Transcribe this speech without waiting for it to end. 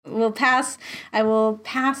I will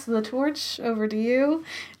pass the torch over to you.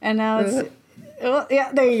 And now it's, oh,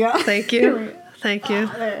 yeah, there you go. Thank you. Thank you.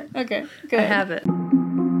 There. Okay, good. I have it.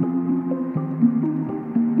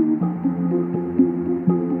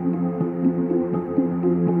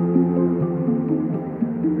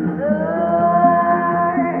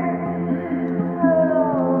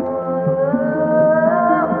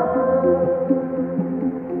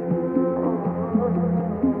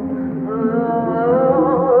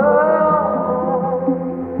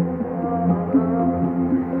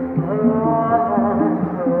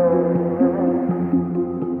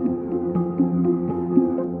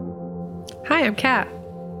 Hi, I'm Kat.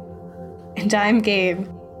 And I'm Gabe.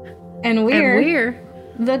 And we're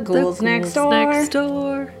the Ghouls Next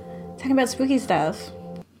Door. Talking about spooky stuff.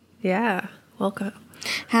 Yeah, welcome.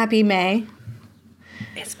 Happy May.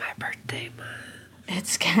 It's my birthday month.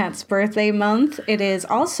 It's Kat's birthday month. It is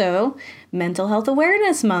also Mental Health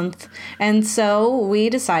Awareness Month. And so we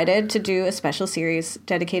decided to do a special series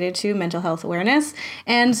dedicated to mental health awareness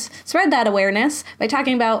and spread that awareness by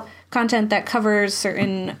talking about content that covers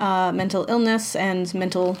certain mental illness and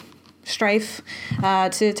mental strife,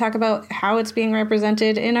 to talk about how it's being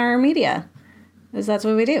represented in our media. Because that's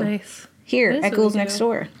what we do. Nice. Here at Ghouls Next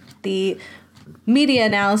Door, the media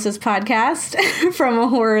analysis podcast from a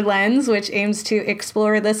horror lens, which aims to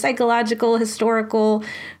explore the psychological, historical,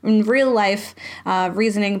 and real-life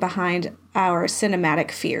reasoning behind our cinematic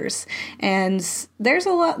fears. And there's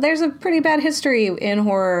a pretty bad history in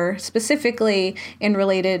horror, specifically in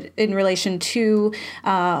relation to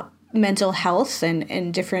mental health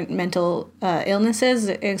and different mental illnesses.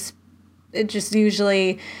 It just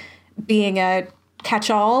usually being a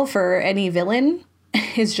catch-all for any villain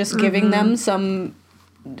is just giving them some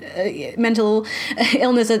mental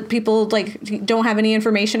illness that people don't have any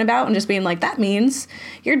information about, and just being like, that means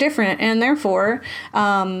you're different, and therefore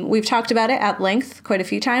we've talked about it at length quite a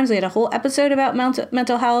few times. We had a whole episode about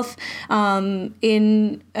mental health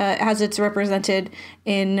in as it's represented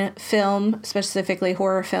in film, specifically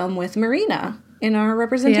horror film, with Marina in our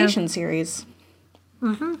representation series.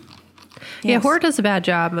 Mm-hmm. Yes. Yeah, horror does a bad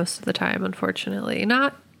job most of the time, unfortunately.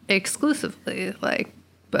 Not exclusively,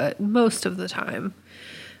 but most of the time.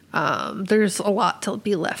 There's a lot to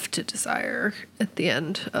be left to desire at the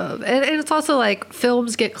end of, and it's also like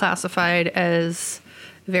films get classified as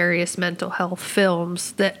various mental health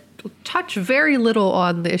films that touch very little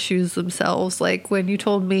on the issues themselves. Like when you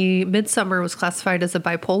told me Midsommar was classified as a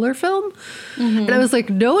bipolar film, and I was like,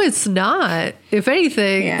 no, it's not. If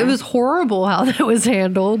anything, it was horrible how that was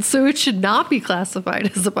handled, so it should not be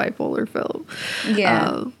classified as a bipolar film.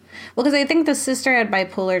 Yeah. Well, because I think the sister had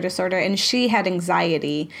bipolar disorder and she had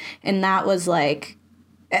anxiety, and that was like,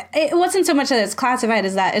 it wasn't so much that it's classified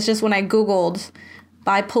as that. It's just when I Googled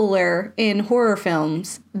bipolar in horror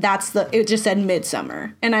films, it just said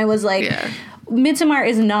Midsommar. And I was like, Midsommar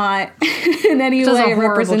is not in any way a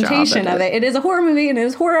representation of it. It is a horror movie and it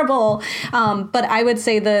is horrible. But I would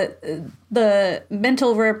say the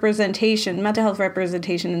mental health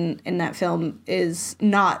representation in that film is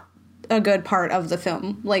not a good part of the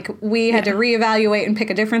film. Like, we had to reevaluate and pick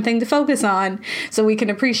a different thing to focus on so we can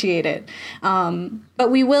appreciate it. But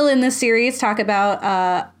we will in this series talk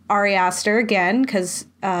about Ari Aster again, because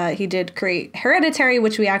he did create Hereditary,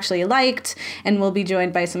 which we actually liked, and we'll be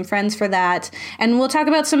joined by some friends for that. And we'll talk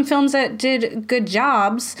about some films that did good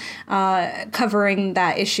jobs covering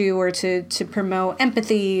that issue, or to promote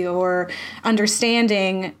empathy or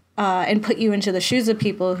understanding, and put you into the shoes of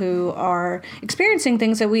people who are experiencing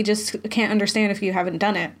things that we just can't understand if you haven't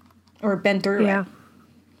done it or been through it.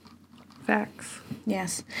 Facts.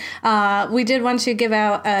 Yes. We did want to give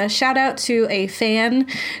out a shout out to a fan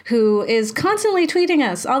who is constantly tweeting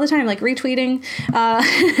us all the time, like retweeting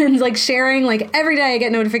and like sharing. Like every day I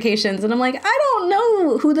get notifications and I'm like, I don't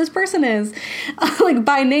know who this person is like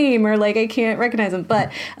by name, or like I can't recognize him.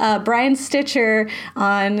 But Brian Stitcher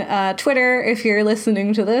on Twitter, if you're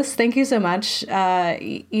listening to this, thank you so much.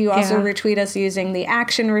 You also retweet us using the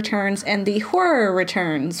Action Returns and the Horror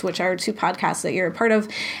Returns, which are two podcasts that you're a part of.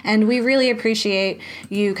 And we really appreciate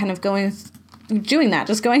you kind of doing that,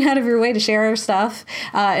 just going out of your way to share our stuff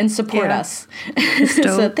and support us.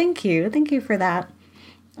 So thank you for that.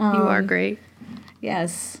 You are great.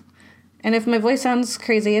 Yes. And if my voice sounds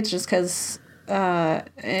crazy, it's just because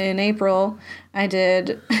in April I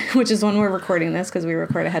did, which is when we're recording this because we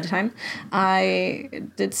record ahead of time, I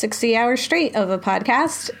did 60 hours straight of a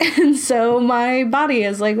podcast, and so my body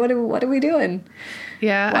is like, what are we doing?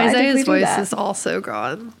 Yeah, Isaiah's voice is also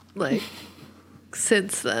gone, like,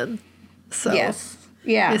 since then. So yes.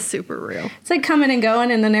 Yeah. It's super real. It's like coming and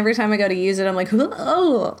going, and then every time I go to use it, I'm like,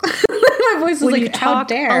 oh. My voice is when like, you how talk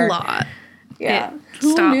dare. a lot, Yeah. it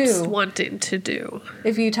Who stops knew? wanting to do.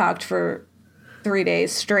 If you talked for 3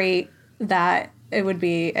 days straight, that it would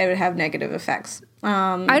have negative effects.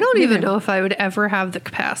 I don't even know if I would ever have the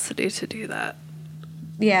capacity to do that.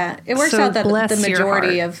 Yeah, it works So out that bless the your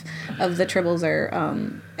majority heart. of the tribbles are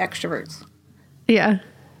extroverts. Yeah.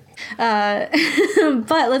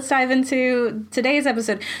 But let's dive into today's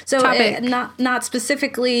episode. So Topic. not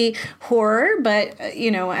specifically horror, but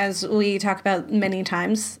as we talk about many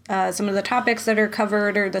times, some of the topics that are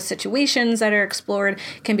covered or the situations that are explored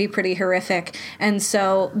can be pretty horrific. And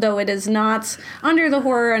so, though it is not under the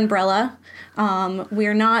horror umbrella,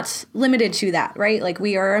 we're not limited to that, right? Like,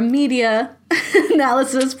 we are a media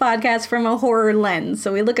analysis podcast from a horror lens,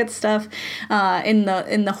 so we look at stuff in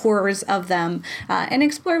the horrors of them and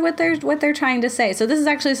explore what they're trying to say. So this is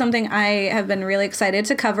actually something I have been really excited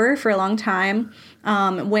to cover for a long time.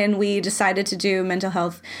 When we decided to do mental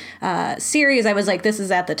health series, I was like, this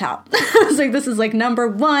is at the top. I was like, this is like number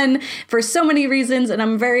one for so many reasons, and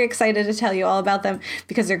I'm very excited to tell you all about them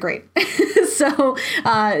because they're great. So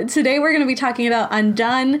today we're going to be talking about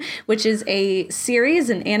Undone, which is a series,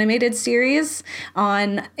 an animated series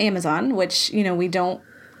on Amazon, which, we don't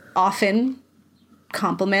often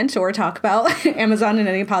compliment or talk about Amazon in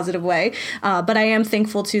any positive way, but I am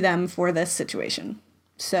thankful to them for this situation.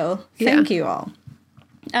 So thank you all.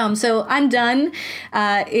 So Undone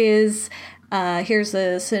is... here's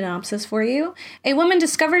the synopsis for you. A woman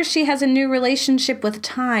discovers she has a new relationship with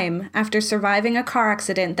time after surviving a car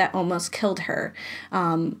accident that almost killed her,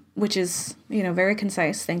 which is, very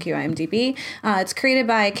concise. Thank you, IMDb. It's created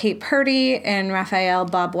by Kate Purdy and Raphael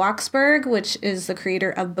Bob Waksberg, which is the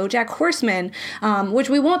creator of BoJack Horseman, which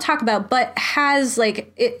we won't talk about, but has,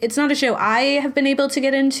 it's not a show I have been able to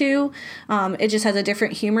get into. It just has a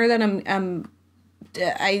different humor that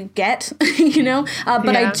I get,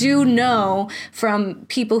 but I do know from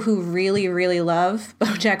people who really, really love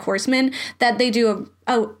BoJack Horseman that they do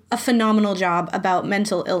a phenomenal job about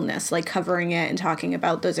mental illness, like covering it and talking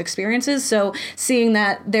about those experiences. So seeing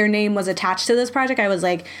that their name was attached to this project, I was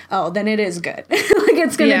like, oh, then it is good.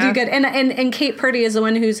 It's going to do good. And Kate Purdy is the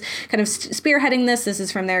one who's kind of spearheading this. This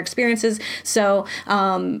is from their experiences. So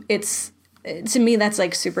it's, to me, that's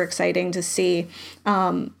like super exciting to see.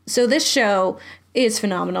 So this show is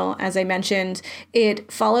phenomenal. As I mentioned,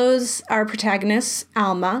 it follows our protagonist,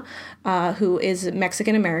 Alma, who is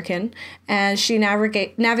Mexican-American, and she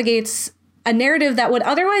navigates a narrative that would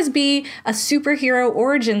otherwise be a superhero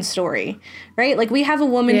origin story, right? Like, we have a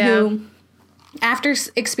woman who, after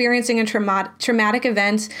experiencing a traumatic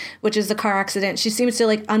event, which is the car accident, she seems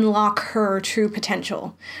to unlock her true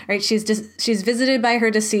potential, right? She's visited by her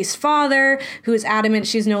deceased father, who is adamant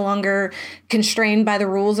she's no longer constrained by the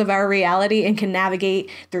rules of our reality and can navigate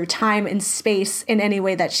through time and space in any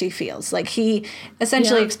way that she feels. Like, he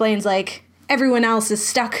essentially explains, everyone else is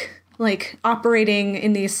stuck operating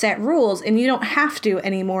in these set rules, and you don't have to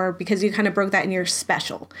anymore because you kind of broke that and you're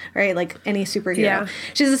special, right? Like any superhero. Yeah.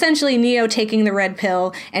 She's essentially Neo taking the red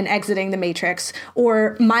pill and exiting the Matrix,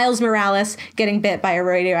 or Miles Morales getting bit by a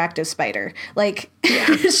radioactive spider.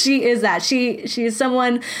 She is that. She is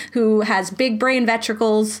someone who has big brain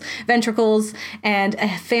ventricles, and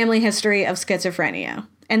a family history of schizophrenia.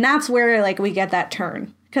 And that's where we get that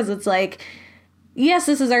turn, because it's yes,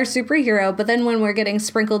 this is our superhero, but then when we're getting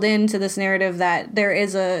sprinkled into this narrative that there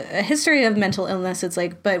is a history of mental illness, it's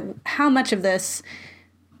but how much of this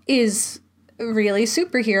is really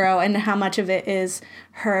superhero and how much of it is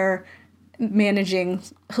her managing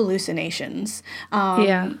hallucinations?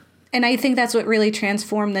 And I think that's what really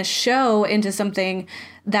transformed this show into something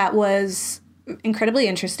that was incredibly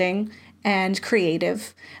interesting and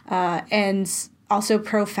creative, and also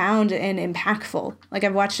profound and impactful.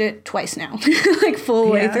 I've watched it twice now, full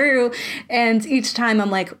way through. And each time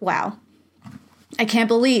I'm like, wow, I can't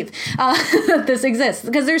believe that this exists.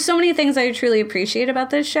 Because there's so many things I truly appreciate about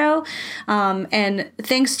this show. And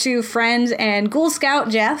thanks to friend and Ghoul Scout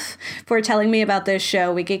Jeff for telling me about this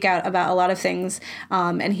show. We geek out about a lot of things.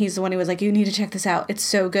 And he's the one who was like, you need to check this out. It's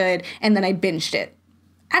so good. And then I binged it.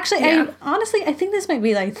 Actually, I think this might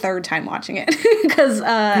be third time watching it, because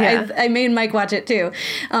I made Mike watch it too.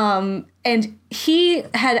 And he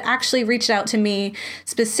had actually reached out to me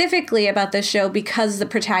specifically about this show because the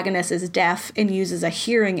protagonist is deaf and uses a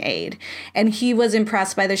hearing aid. And he was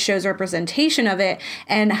impressed by the show's representation of it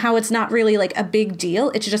and how it's not really a big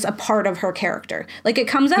deal. It's just a part of her character. It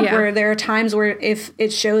comes up where there are times where if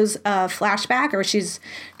it shows a flashback or she's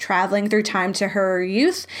traveling through time to her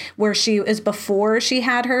youth, where she is before she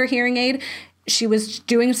had her hearing aid, she was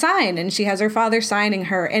doing sign and she has her father signing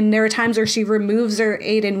her. And there are times where she removes her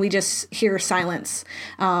aid and we just hear silence.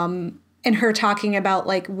 and her talking about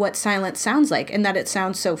like what silence sounds like and that it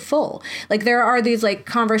sounds so full. Like there are these like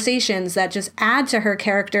conversations that just add to her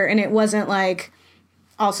character, and it wasn't like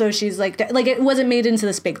also she's like it wasn't made into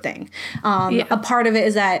this big thing. A part of it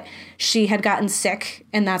is that she had gotten sick,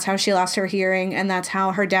 and that's how she lost her hearing, and that's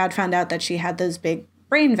how her dad found out that she had those big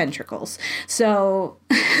brain ventricles. So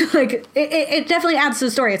like it definitely adds to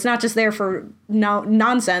the story. It's not just there for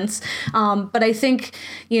nonsense. But I think,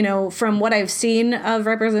 you know, from what I've seen of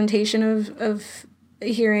representation of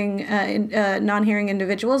hearing non-hearing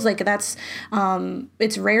individuals, like that's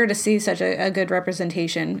it's rare to see such a good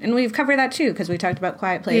representation, and we've covered that too because we talked about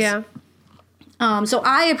Quiet Place. So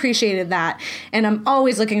I appreciated that, and I'm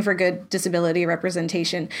always looking for good disability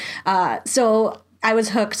representation. So I was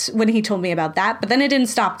hooked when he told me about that, but then it didn't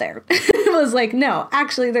stop there. It was like, no,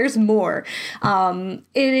 actually, there's more. It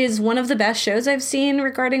is one of the best shows I've seen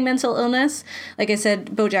regarding mental illness. Like I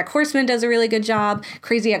said, BoJack Horseman does a really good job.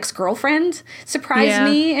 Crazy Ex-Girlfriend surprised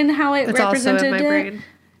me in how it represented also in my brain.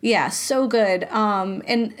 Yeah, so good.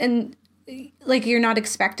 And like you're not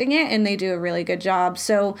expecting it, and they do a really good job.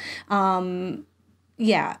 So,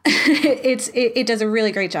 yeah, it does a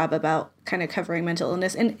really great job about kind of covering mental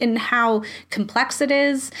illness and how complex it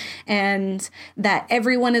is, and that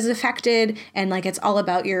everyone is affected, and like it's all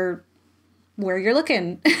about where you're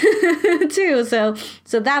looking too. So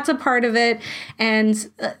that's a part of it. And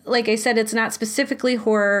like I said, it's not specifically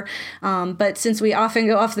horror, but since we often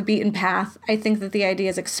go off the beaten path, I think that the idea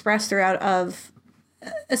is expressed throughout of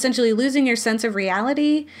essentially losing your sense of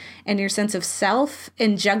reality and your sense of self,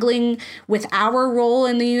 and juggling with our role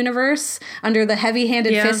in the universe under the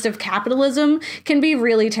heavy-handed fist of capitalism can be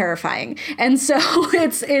really terrifying. And so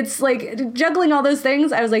it's like juggling all those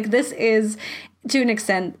things. I was like, this is, to an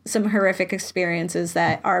extent, some horrific experiences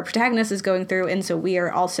that our protagonist is going through, and so we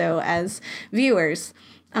are also as viewers.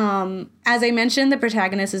 As I mentioned, the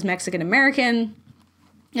protagonist is Mexican American.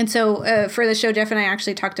 And so for the show, Jeff and I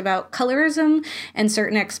actually talked about colorism and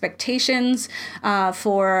certain expectations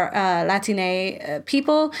for Latine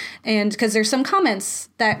people. And because there's some comments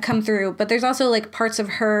that come through, but there's also like parts of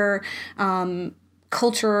her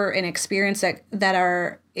culture and experience that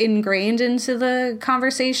are ingrained into the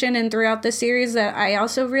conversation and throughout the series that I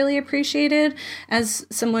also really appreciated as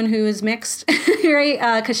someone who is mixed,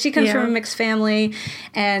 right? Because she comes from a mixed family,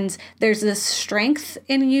 and there's this strength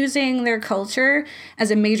in using their culture as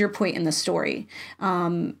a major point in the story.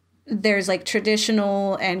 There's like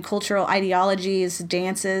traditional and cultural ideologies,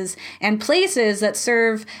 dances, and places that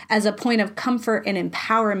serve as a point of comfort and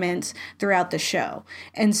empowerment throughout the show.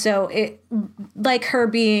 And so it, like her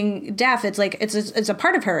being deaf, it's like it's a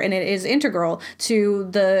part of her, and it is integral to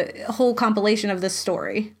the whole compilation of this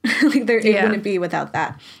story. Like it wouldn't be without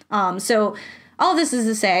that. So all this is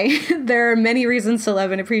to say, there are many reasons to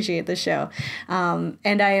love and appreciate this show.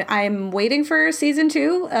 And I'm waiting for season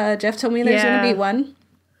 2. Jeff told me there's going to be one.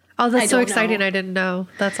 Oh, that's so exciting. Know. I didn't know.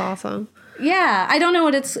 That's awesome. Yeah. I don't know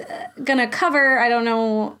what it's going to cover. I don't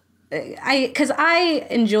know. Because I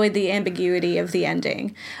enjoyed the ambiguity of the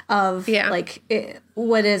ending of like,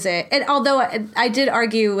 what is it? And although I did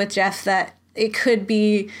argue with Jeff that it could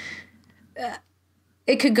be,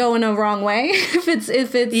 it could go in a wrong way if it's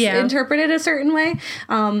interpreted a certain way.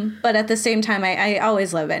 But at the same time, I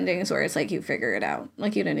always love endings where it's like, you figure it out.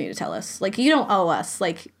 Like, you don't need to tell us. Like, you don't owe us.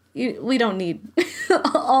 Like, we don't need you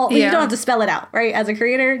don't have to spell it out, right? As a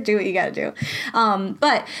creator, do what you got to do.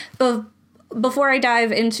 But before I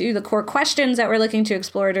dive into the core questions that we're looking to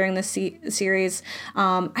explore during this series,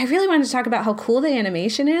 I really wanted to talk about how cool the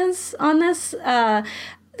animation is on this.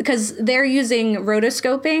 Because they're using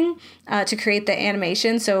rotoscoping to create the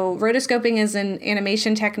animation. So rotoscoping is an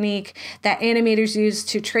animation technique that animators use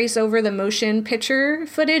to trace over the motion picture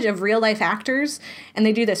footage of real life actors. And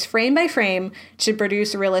they do this frame by frame to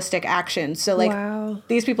produce realistic action. So like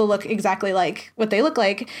these people look exactly like what they look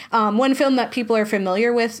like. One film that people are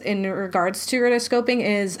familiar with in regards to rotoscoping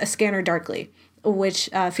is A Scanner Darkly, which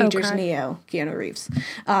features Neo, Keanu Reeves.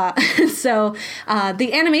 So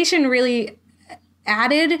the animation really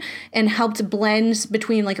added and helped blend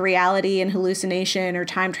between like reality and hallucination or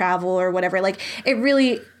time travel or whatever. Like it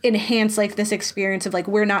really enhanced like this experience of like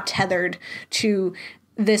we're not tethered to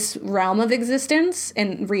this realm of existence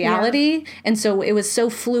and reality. And so it was so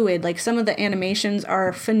fluid. Like some of the animations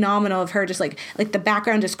are phenomenal of her just like the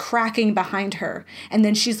background is cracking behind her, and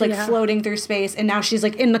then she's like floating through space, and now she's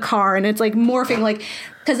like in the car, and it's like morphing, like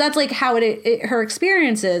because that's like how her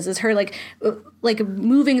experience is her like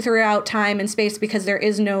moving throughout time and space, because there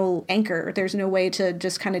is no anchor. There's no way to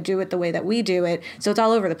just kind of do it the way that we do it. So it's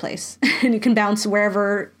all over the place and you can bounce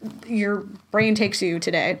wherever your brain takes you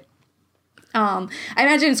today. I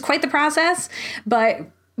imagine it's quite the process, but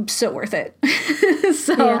so worth it.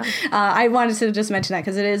 I wanted to just mention that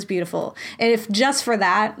because it is beautiful. And if just for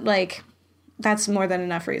that, like, that's more than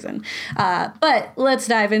enough reason. But let's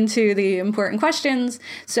dive into the important questions.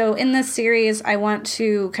 So in this series, I want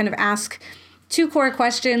to kind of ask 2 core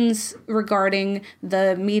questions regarding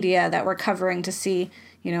the media that we're covering to see,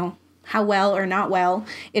 you know, how well or not well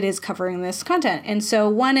it is covering this content. And so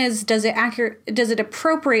one is, does it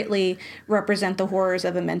appropriately represent the horrors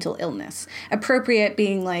of a mental illness? Appropriate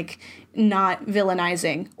being like not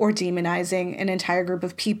villainizing or demonizing an entire group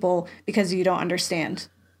of people because you don't understand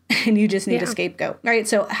and you just need a scapegoat, right?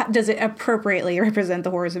 So does it appropriately represent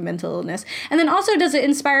the horrors of mental illness? And then also, does it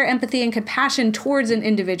inspire empathy and compassion towards an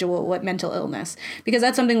individual with mental illness? Because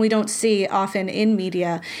that's something we don't see often in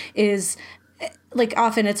media is, like,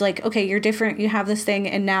 often it's like, okay, you're different, you have this thing,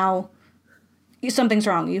 and now something's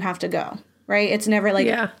wrong, you have to go, right? It's never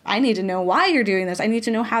like, I need to know why you're doing this, I need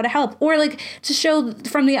to know how to help, or like to show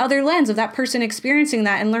from the other lens of that person experiencing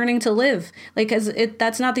that and learning to live, like, because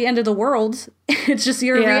that's not the end of the world. It's just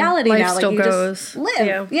your reality life now, like still you goes. just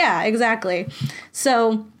live. Yeah, exactly.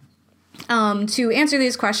 So to answer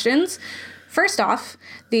these questions, first off,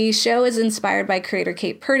 the show is inspired by creator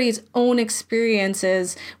Kate Purdy's own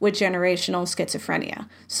experiences with generational schizophrenia.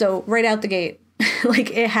 So right out the gate, like,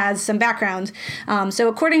 it has some background. So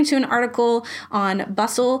according to an article on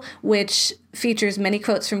Bustle, which features many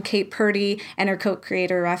quotes from Kate Purdy and her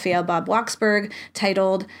co-creator Raphael Bob Waksberg,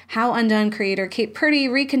 titled "How Undone Creator Kate Purdy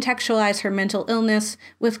Recontextualized Her Mental Illness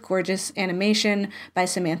with Gorgeous Animation" by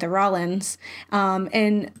Samantha Rollins.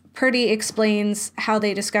 And Purdy explains how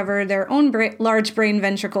they discover their own large brain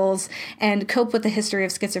ventricles and cope with the history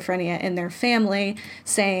of schizophrenia in their family,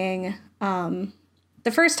 saying, the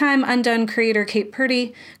first time Undone creator Kate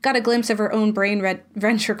Purdy got a glimpse of her own brain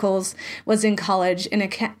ventricles was in college in a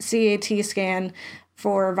CAT scan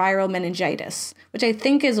for viral meningitis, which I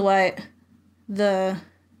think is what the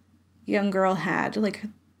young girl had, like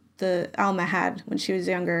the Alma had when she was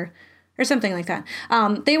younger, or something like that.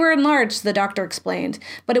 They were enlarged, the doctor explained,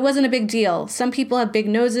 but it wasn't a big deal. Some people have big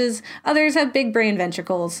noses, others have big brain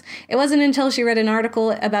ventricles. It wasn't until she read an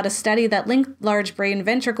article about a study that linked large brain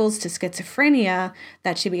ventricles to schizophrenia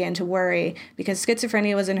that she began to worry, because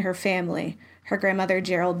schizophrenia was in her family. Her grandmother,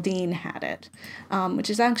 Geraldine, had it, which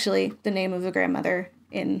is actually the name of the grandmother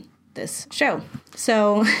in this show.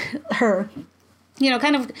 So her... You know,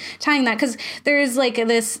 kind of tying that, because there is like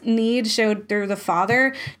this need showed through the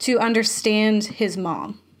father to understand his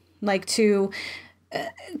mom, like to,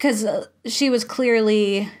 because she was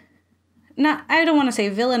clearly not, I don't want to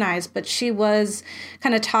say villainized, but she was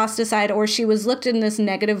kind of tossed aside, or she was looked in this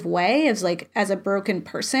negative way as like, as a broken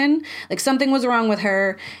person, like something was wrong with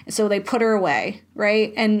her. So they put her away.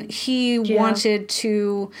 Right. And he wanted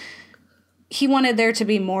there to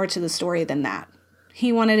be more to the story than that.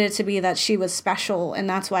 He wanted it to be that she was special, and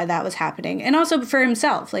that's why that was happening. And also for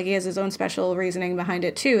himself, like, he has his own special reasoning behind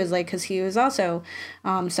it too, is like, because he was also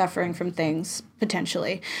suffering from things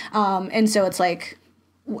potentially. And so it's like,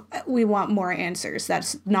 we want more answers.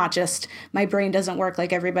 That's not just my brain doesn't work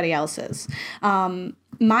like everybody else's.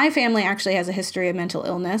 My family actually has a history of mental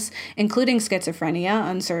illness, including schizophrenia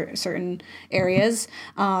on certain areas.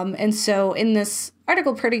 And so in this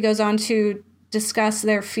article, Purdy goes on to discuss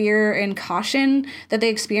their fear and caution that they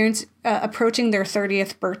experience approaching their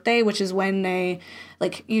 30th birthday, which is when they,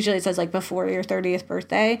 like, usually it says like before your 30th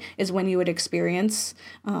birthday is when you would experience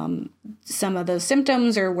some of those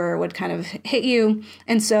symptoms, or where it would kind of hit you.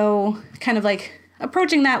 And so kind of like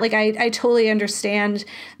approaching that, like, I totally understand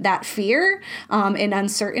that fear and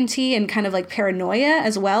uncertainty and kind of like paranoia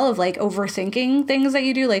as well, of like overthinking things that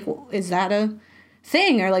you do. Like, is that a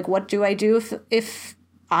thing? Or like, what do I do if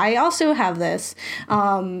I also have this,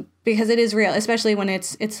 because it is real, especially when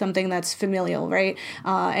it's something that's familial, right?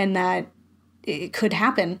 And that it could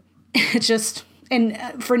happen. It's just,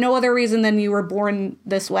 and for no other reason than you were born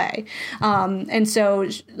this way. And so,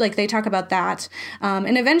 like, they talk about that.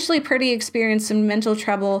 And eventually Purdy experienced some mental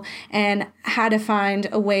trouble and had to find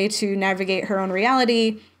a way to navigate her own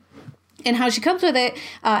reality. And how she copes with it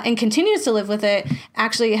and continues to live with it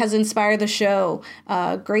actually has inspired the show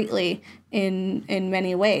greatly in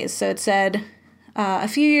many ways. So it said, a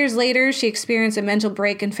few years later, she experienced a mental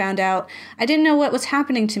break and found out, I didn't know what was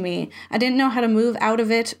happening to me. I didn't know how to move out of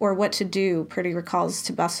it or what to do, Purdy recalls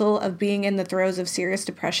to Bustle, of being in the throes of serious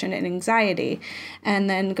depression and anxiety. And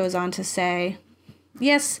then goes on to say,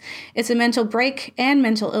 yes, it's a mental break and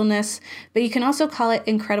mental illness, but you can also call it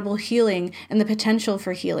incredible healing and the potential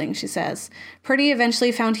for healing, she says. Purdy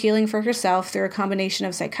eventually found healing for herself through a combination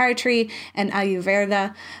of psychiatry and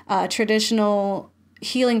Ayurveda, traditional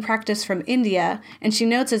healing practice from India, and she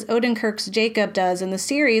notes, as Odenkirk's Jacob does in the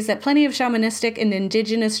series, that plenty of shamanistic and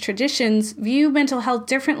indigenous traditions view mental health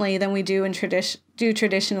differently than we do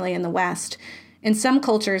traditionally in the West. In some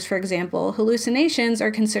cultures, for example, hallucinations are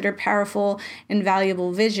considered powerful and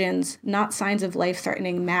valuable visions, not signs of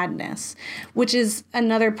life-threatening madness, which is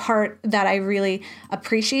another part that I really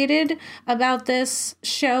appreciated about this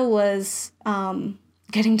show was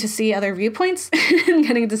getting to see other viewpoints and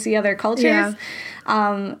getting to see other cultures. Yeah.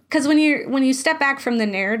 Because when you step back from the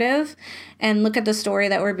narrative and look at the story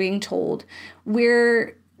that we're being told,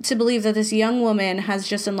 we're to believe that this young woman has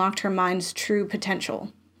just unlocked her mind's true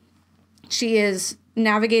potential. She is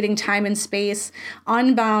navigating time and space,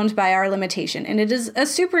 unbound by our limitation. And it is a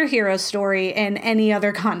superhero story in any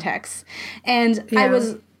other context. And I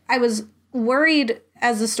was worried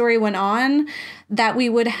as the story went on that we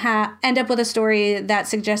would end up with a story that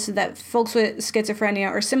suggested that folks with schizophrenia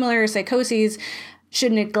or similar psychoses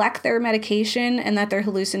should neglect their medication and that their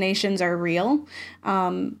hallucinations are real.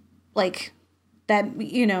 Like that,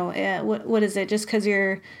 what is it? Just because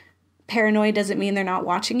you're paranoid doesn't mean they're not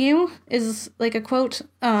watching you is like a quote.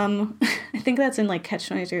 I think that's in like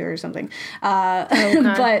Catch-22 or something. Okay.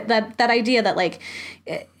 But that idea that like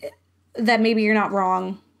that maybe you're not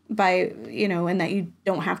wrong by, and that you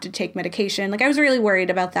don't have to take medication. Like I was really worried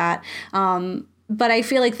about that. But I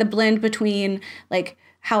feel like the blend between like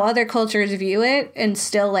how other cultures view it and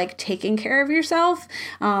still like taking care of yourself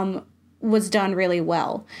was done really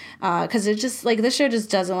well, because it just like this show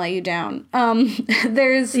just doesn't let you down.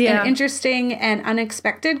 There's an interesting and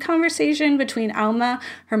unexpected conversation between Alma,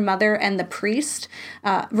 her mother, and the priest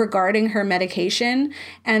regarding her medication,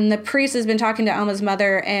 and the priest has been talking to Alma's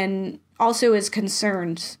mother and also is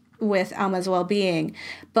concerned with Alma's well-being,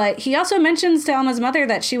 but he also mentions to Alma's mother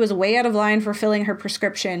that she was way out of line for filling her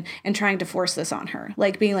prescription and trying to force this on her,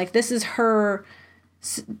 like being like, this is her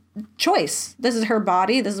choice. This is her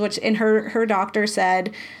body. This is what her doctor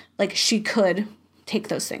said, like she could take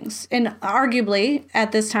those things. And arguably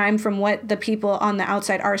at this time, from what the people on the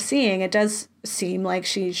outside are seeing, it does seem like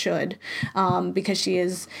she should, because she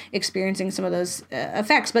is experiencing some of those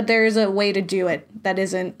effects. But there is a way to do it that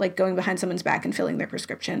isn't like going behind someone's back and filling their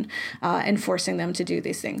prescription and forcing them to do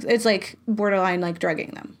these things. It's like borderline like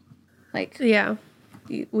drugging them. Like, yeah.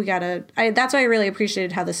 That's why I really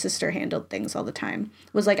appreciated how the sister handled things all the time.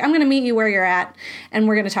 Was like, I'm going to meet you where you're at and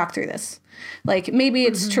we're going to talk through this. Like, maybe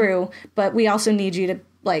it's true, but we also need you to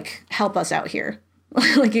like help us out here.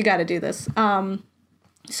 Like, you got to do this.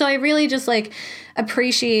 So I really just like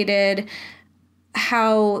appreciated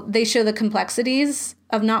how they show the complexities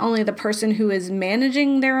of not only the person who is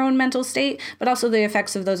managing their own mental state, but also the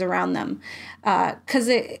effects of those around them. Because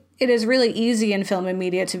it is really easy in film and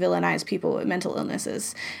media to villainize people with mental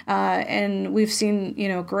illnesses. And we've seen,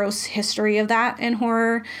 gross history of that in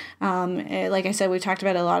horror. Like I said, we've talked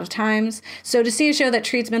about it a lot of times. So to see a show that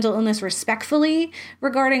treats mental illness respectfully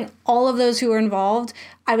regarding all of those who are involved,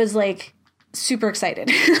 I was like super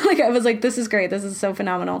excited. Like I was like, this is great. This is so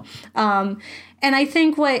phenomenal. And I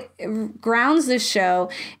think what grounds this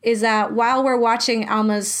show is that while we're watching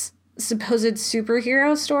Alma's supposed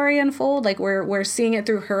superhero story unfold, like we're seeing it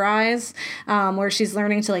through her eyes, where she's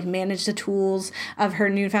learning to like manage the tools of her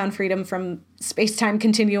newfound freedom from space-time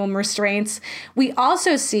continuum restraints, we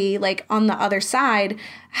also see like on the other side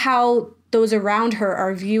how those around her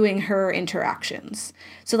are viewing her interactions.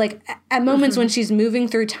 So like at moments when she's moving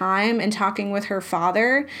through time and talking with her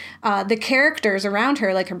father, the characters around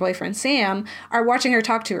her, like her boyfriend Sam, are watching her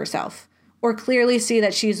talk to herself or clearly see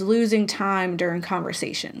that she's losing time during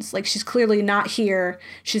conversations. Like she's clearly not here,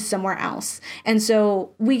 she's somewhere else. And so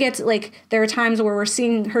we get to, like, there are times where we're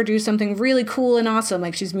seeing her do something really cool and awesome,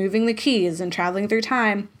 like she's moving the keys and traveling through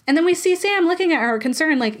time. And then we see Sam looking at her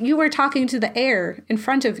concerned, like, you were talking to the air in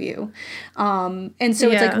front of you. And so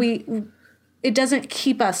it's like it doesn't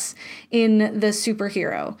keep us in the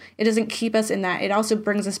superhero. It doesn't keep us in that. It also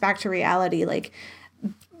brings us back to reality, like,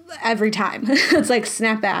 every time. It's like,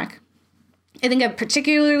 snap back. I think a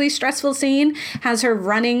particularly stressful scene has her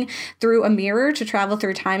running through a mirror to travel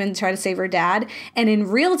through time and try to save her dad. And in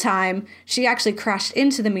real time, she actually crashed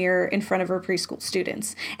into the mirror in front of her preschool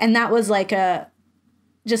students. And that was like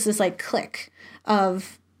just this like click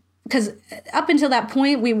of, because up until that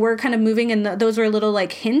point, we were kind of moving and those were little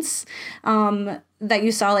like hints that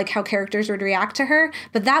you saw like how characters would react to her.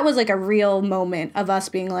 But that was like a real moment of us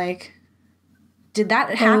being like, did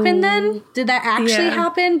that happen then? Did that actually Yeah.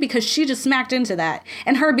 happen? Because she just smacked into that.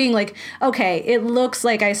 And her being like, okay, it looks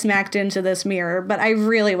like I smacked into this mirror, but I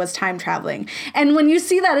really was time traveling. And when you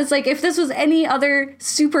see that, it's like, if this was any other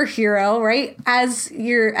superhero, right? As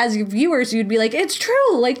your viewers, you'd be like, it's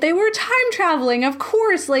true. Like, they were time traveling. Of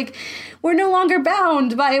course, like, we're no longer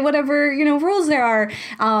bound by whatever, rules there are.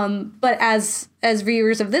 But as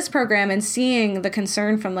viewers of this program and seeing the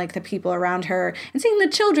concern from like the people around her and seeing the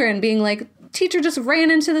children being like, teacher just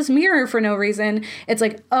ran into this mirror for no reason, it's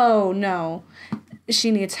like, oh no,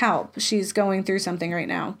 she needs help. She's going through something right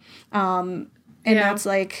now. And that's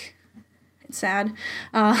like, it's sad.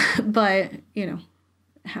 But, it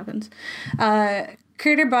happens.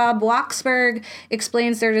 Creator Bob Waksberg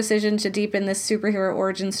explains their decision to deepen this superhero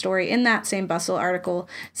origin story in that same Bustle article,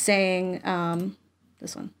 saying,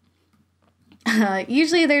 this one.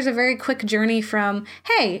 Usually there's a very quick journey from,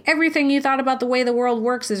 hey, everything you thought about the way the world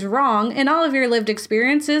works is wrong, and all of your lived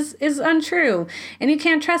experiences is untrue, and you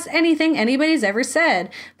can't trust anything anybody's ever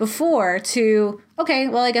said before, to, okay,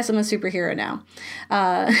 well, I guess I'm a superhero now.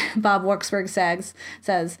 Bob Waksberg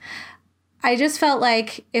says, I just felt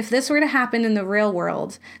like if this were to happen in the real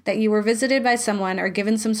world, that you were visited by someone or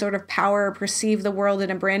given some sort of power or perceive the world in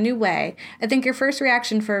a brand new way, I think your first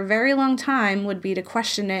reaction for a very long time would be to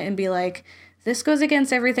question it and be like, this goes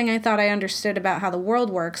against everything I thought I understood about how the world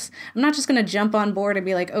works. I'm not just going to jump on board and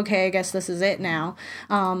be like, okay, I guess this is it now,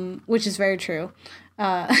 which is very true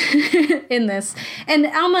in this. And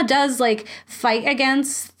Alma does like fight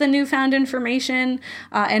against the newfound information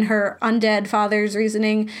and her undead father's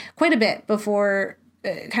reasoning quite a bit before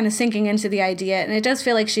kind of sinking into the idea. And it does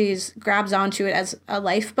feel like she's grabs onto it as a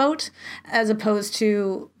lifeboat as opposed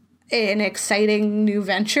to an exciting new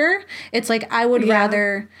venture. It's like, I would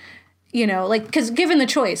rather... because given the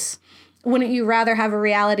choice, wouldn't you rather have a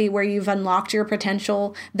reality where you've unlocked your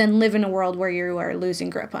potential than live in a world where you are losing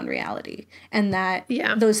grip on reality? And that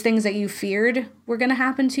those things that you feared were going to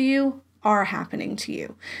happen to you are happening to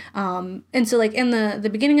you. And so like in the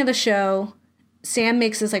beginning of the show, Sam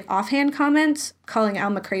makes this like offhand comment calling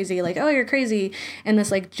Alma crazy, like, oh, you're crazy, in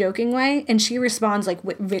this like joking way. And she responds like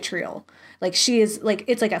with vitriol. Like she is like,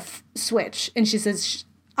 it's like a switch. And she says,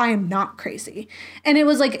 I am not crazy. And it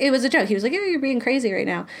was a joke. He was like, oh, you're being crazy right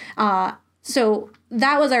now. So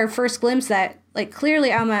that was our first glimpse that like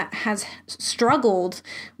clearly Alma has struggled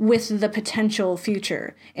with the potential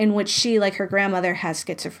future in which she, like her grandmother, has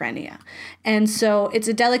schizophrenia. And so it's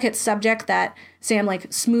a delicate subject that Sam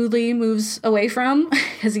like smoothly moves away from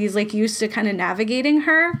because he's like used to kind of navigating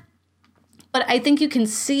her. But I think you can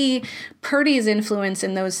see Purdy's influence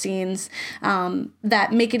in those scenes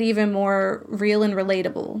that make it even more real and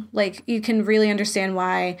relatable. Like, you can really understand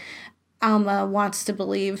why Alma wants to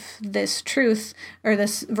believe this truth or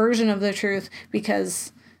this version of the truth,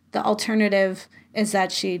 because the alternative is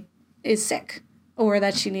that she is sick or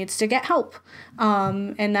that she needs to get help.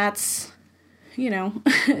 And that's...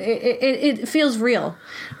 it feels real.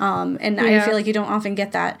 And I feel like you don't often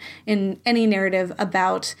get that in any narrative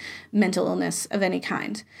about mental illness of any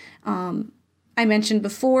kind. I mentioned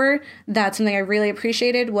before that something I really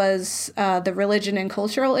appreciated was the religion and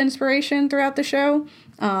cultural inspiration throughout the show.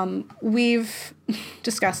 We've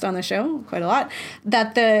discussed on the show quite a lot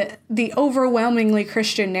that the overwhelmingly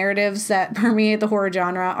Christian narratives that permeate the horror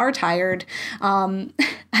genre are tired.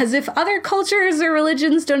 As if other cultures or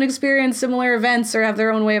religions don't experience similar events or have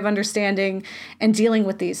their own way of understanding and dealing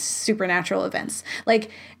with these supernatural events. Like,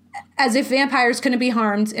 as if vampires couldn't be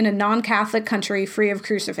harmed in a non-Catholic country free of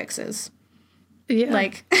crucifixes. Yeah.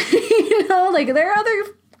 Like, like there are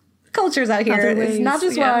other cultures out here. It's not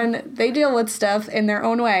just one. They deal with stuff in their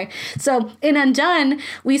own way. So in Undone,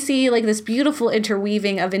 we see like this beautiful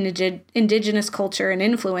interweaving of indigenous culture and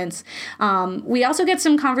influence. We also get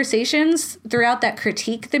some conversations throughout that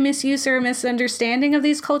critique the misuse or misunderstanding of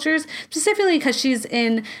these cultures, specifically because she's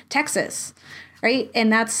in Texas. Right.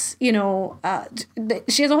 And that's, she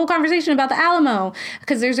has a whole conversation about the Alamo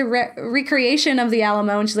because there's a recreation of the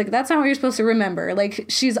Alamo. And she's like, that's not what you're supposed to remember. Like,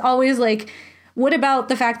 she's always like, what about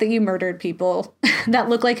the fact that you murdered people that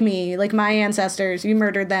look like me, like my ancestors? You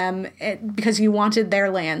murdered them because you wanted their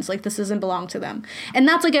lands. Like, this doesn't belong to them. And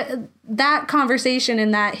that's like that conversation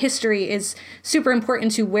and that history is super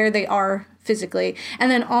important to where they are physically. And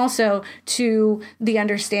then also to the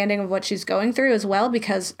understanding of what she's going through as well,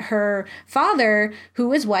 because her father,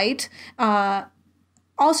 who is white,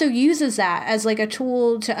 also uses that as like a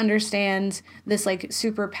tool to understand this like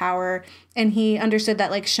superpower. And he understood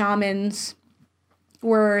that like shamans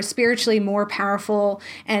were spiritually more powerful,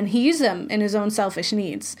 and he used them in his own selfish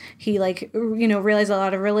needs. He realized a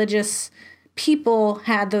lot of religious people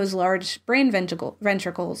had those large brain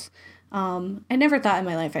ventricles. I never thought in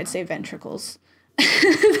my life I'd say ventricles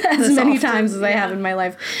as many times as I have in my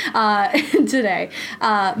life today.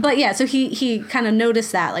 But yeah, so he kind of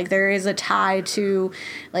noticed that, like, there is a tie to,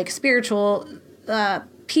 like, spiritual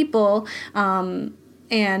people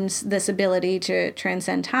and this ability to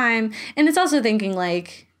transcend time. And it's also thinking,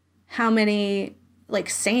 like, how many, like,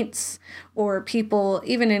 saints or people,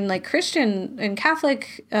 even in, like, Christian and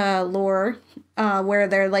Catholic lore, where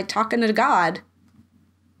they're, like, talking to God,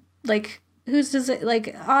 like, who's to say,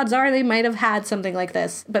 like, odds are they might have had something like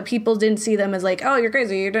this, but people didn't see them as, like, oh, you're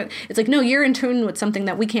crazy. It's like, no, you're in tune with something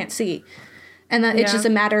that we can't see. And that it's just a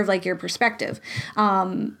matter of, like, your perspective.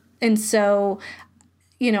 And so,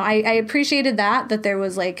 you know, I appreciated that there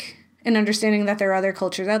was, like, an understanding that there are other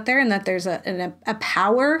cultures out there and that there's a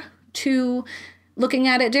power to looking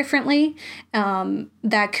at it differently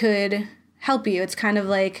that could help you. It's kind of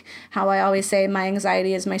like how I always say my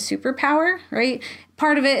anxiety is my superpower, right?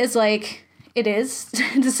 Part of it is, like, it is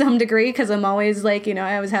to some degree, because I'm always, like, you know,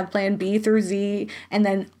 I always have plan B through Z and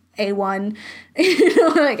then A1, you know,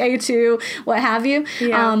 like A2, what have you.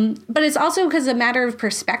 Yeah. But it's also because a matter of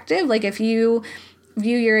perspective. Like, if you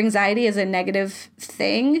view your anxiety as a negative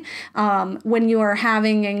thing, when you are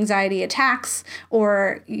having anxiety attacks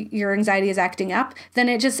or your anxiety is acting up, then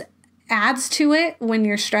it just adds to it when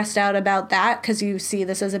you're stressed out about that, because you see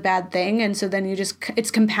this as a bad thing. And so then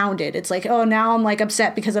it's compounded. It's like, oh, now I'm, like,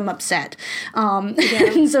 upset because I'm upset.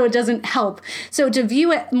 And so it doesn't help. So to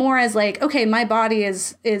view it more as, like, okay, my body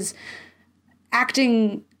is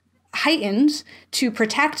acting heightened to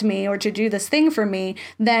protect me or to do this thing for me,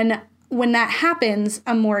 then when that happens,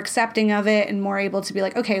 I'm more accepting of it and more able to be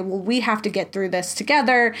like, okay, well, we have to get through this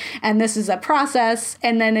together, and this is a process.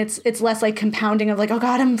 And then it's less like compounding of, like, oh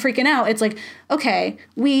God, I'm freaking out. It's like, okay,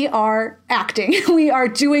 we are acting. We are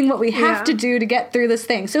doing what we have to do to get through this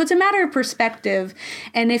thing. So it's a matter of perspective.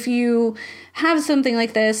 And if you have something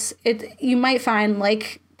like this, you might find,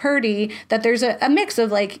 like Purdy, that there's a mix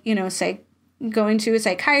of, like, you know, say, going to a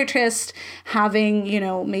psychiatrist, having, you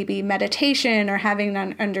know, maybe meditation, or having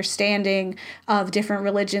an understanding of different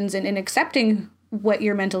religions and accepting what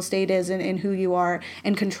your mental state is and who you are,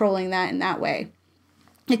 and controlling that in that way.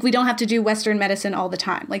 Like, we don't have to do Western medicine all the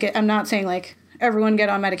time. Like, I'm not saying, like, everyone get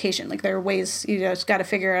on medication. Like, there are ways, you just got to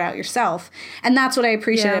figure it out yourself. And that's what I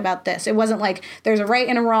appreciate about this. It wasn't like there's a right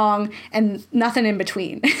and a wrong and nothing in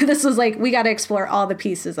between. This was like, we got to explore all the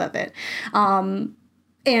pieces of it.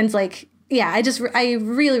 And, like, yeah, I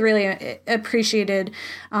really, really appreciated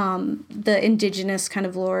the indigenous kind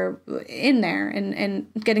of lore in there, and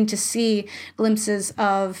getting to see glimpses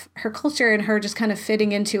of her culture and her just kind of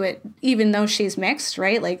fitting into it, even though she's mixed,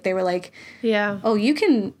 right? Like, they were like, yeah, oh, you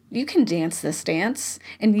can dance this dance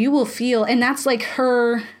and you will feel, and that's, like,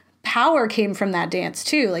 her power came from that dance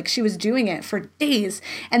too. Like, she was doing it for days,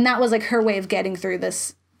 and that was, like, her way of getting through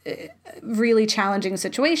this really challenging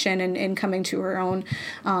situation and coming to her own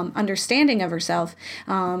understanding of herself.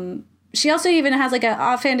 She also even has, like, an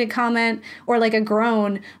offhanded comment or, like, a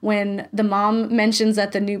groan when the mom mentions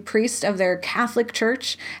that the new priest of their Catholic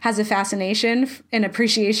church has a fascination and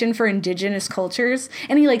appreciation for indigenous cultures.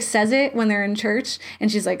 And he, like, says it when they're in church,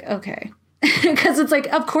 and she's like, okay. Because it's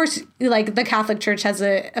like, of course, like, the Catholic Church has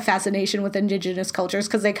a fascination with indigenous cultures,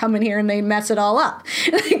 because they come in here and they mess it all up.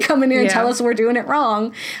 They come in here and tell us we're doing it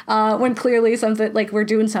wrong, when clearly something, like, we're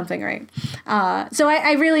doing something right. So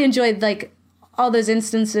I really enjoyed, like, all those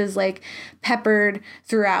instances, like, peppered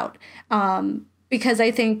throughout, because I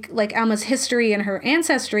think, like, Alma's history and her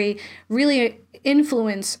ancestry really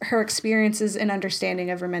influence her experiences and understanding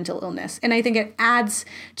of her mental illness. And I think it adds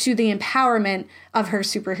to the empowerment of her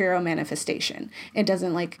superhero manifestation. It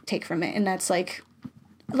doesn't, like, take from it. And that's, like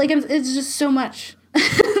it's just so much.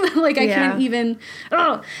 Like, I can't even,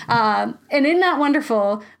 and in that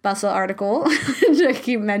wonderful Bustle article, which I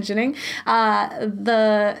keep mentioning,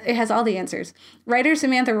 it has all the answers. Writer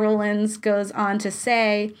Samantha Rowlands goes on to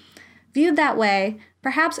say, viewed that way,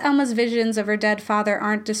 perhaps Alma's visions of her dead father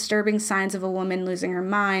aren't disturbing signs of a woman losing her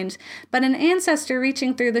mind, but an ancestor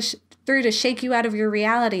reaching through to shake you out of your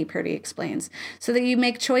reality, Purdy explains, so that you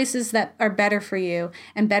make choices that are better for you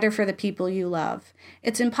and better for the people you love.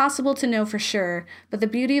 It's impossible to know for sure, but the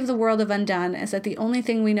beauty of the world of Undone is that the only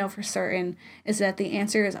thing we know for certain is that the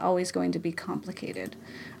answer is always going to be complicated,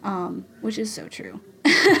 which is so true.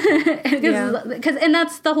 And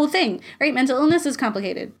that's the whole thing, right? Mental illness is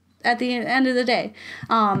complicated at the end of the day.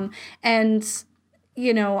 And,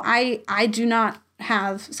 you know, I do not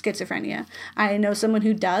have schizophrenia. I know someone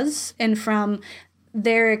who does, and from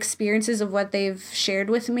their experiences of what they've shared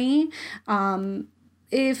with me,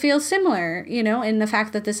 it feels similar, you know, in the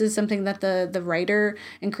fact that this is something that the writer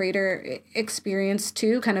and creator experienced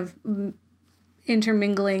too, kind of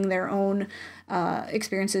intermingling their own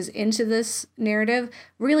experiences into this narrative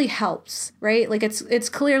really helps, right? Like it's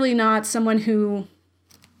clearly not someone who,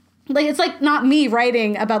 like, it's like not me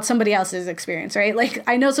writing about somebody else's experience, right? Like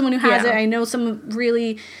I know someone who has it. I know some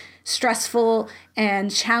really stressful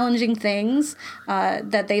and challenging things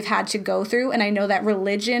that they've had to go through. And I know that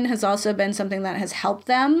religion has also been something that has helped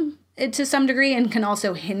them to some degree and can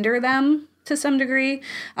also hinder them to some degree.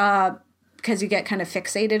 Because you get kind of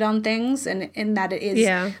fixated on things, and in that it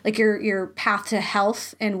is like your path to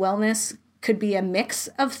health and wellness could be a mix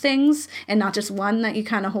of things and not just one that you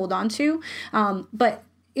kind of hold on to. But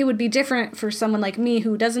it would be different for someone like me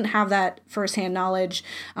who doesn't have that firsthand knowledge,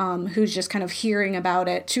 who's just kind of hearing about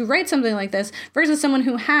it, to write something like this versus someone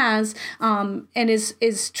who has and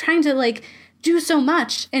is trying to like do so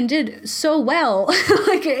much and did so well.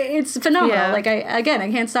 Like it's phenomenal. Yeah. Like I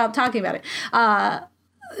can't stop talking about it.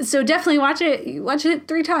 So definitely watch it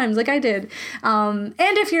 3 times like I did. And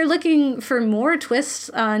if you're looking for more twists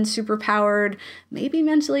on superpowered, maybe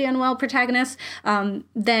mentally unwell protagonists,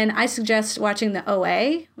 then I suggest watching The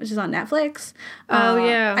OA, which is on Netflix.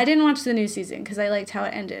 I didn't watch the new season because I liked how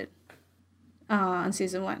it ended on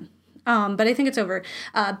season 1. But I think it's over.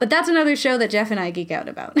 But that's another show that Jeff and I geek out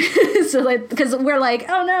about. So like, because we're like,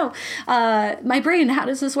 oh no, my brain, how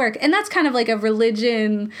does this work? And that's kind of like a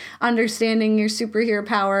religion, understanding your superhero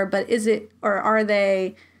power, but is it, or are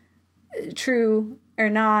they true or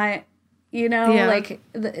not? You know, like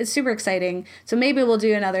it's super exciting. So maybe we'll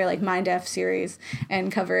do another like Mind F series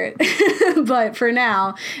and cover it. But for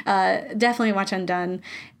now, definitely watch Undone.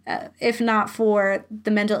 If not for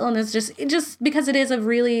the mental illness, just because it is a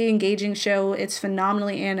really engaging show. It's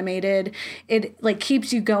phenomenally animated. It like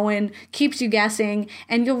keeps you going, keeps you guessing,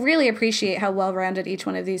 and you'll really appreciate how well-rounded each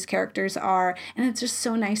one of these characters are. And it's just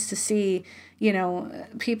so nice to see, you know,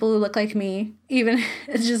 people who look like me, even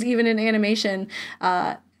in animation,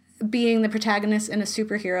 being the protagonist and a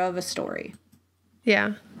superhero of a story.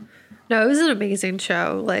 Yeah. No, it was an amazing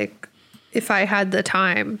show. Like, if I had the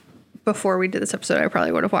time before we did this episode, I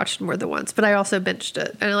probably would have watched it more than once, but I also binged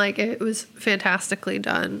it, and like it was fantastically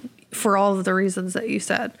done for all of the reasons that you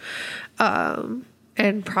said,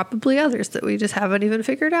 and probably others that we just haven't even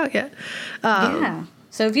figured out yet.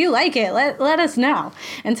 So if you like it, let us know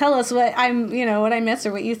and tell us what I missed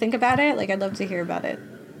or what you think about it. Like, I'd love to hear about it.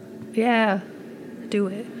 Yeah, do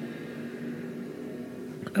it.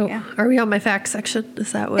 Oh, yeah. Are we on my facts section?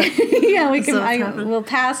 Is that what? Yeah, we can. I will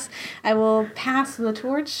pass the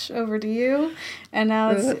torch over to you, and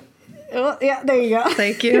now it's. Oh, yeah, there you go.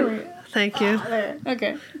 Thank you. Thank you.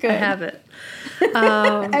 Okay, good. I have it.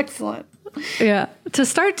 Excellent. Yeah. To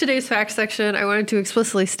start today's fact section, I wanted to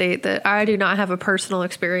explicitly state that I do not have a personal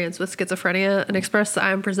experience with schizophrenia and express that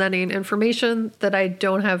I'm presenting information that I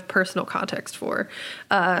don't have personal context for.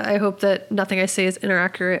 I hope that nothing I say is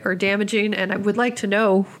inaccurate or damaging, and I would like to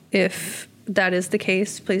know if that is the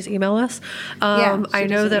case. Please email us. I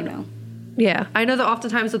know that. Yeah, I know that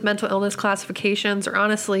oftentimes with mental illness classifications, or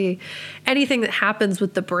honestly anything that happens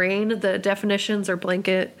with the brain, the definitions or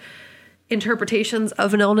blanket interpretations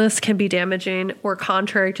of an illness can be damaging or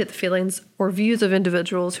contrary to the feelings or views of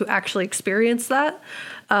individuals who actually experience that.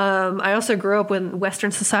 I also grew up in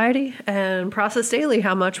Western society and process daily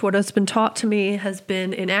how much what has been taught to me has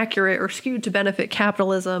been inaccurate or skewed to benefit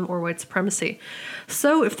capitalism or white supremacy.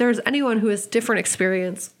 So if there's anyone who has different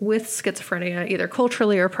experience with schizophrenia, either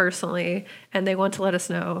culturally or personally, and they want to let us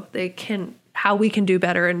know, how we can do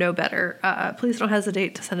better and know better, please don't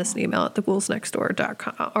hesitate to send us an email at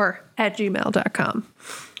theghoulsnextdoor.com or at gmail.com.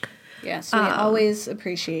 Yes, we always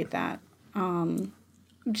appreciate that.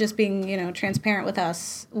 Just being, transparent with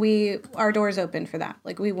us. Our door's open for that.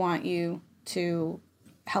 Like, we want you to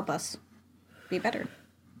help us be better.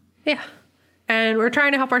 Yeah. And we're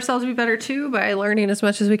trying to help ourselves be better too by learning as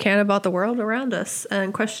much as we can about the world around us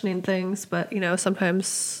and questioning things. But,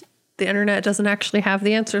 sometimes the internet doesn't actually have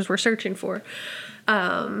the answers we're searching for.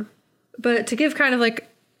 But to give kind of like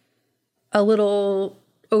a little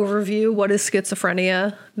overview, what is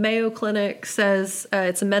schizophrenia? Mayo Clinic says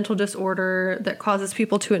it's a mental disorder that causes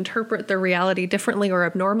people to interpret their reality differently or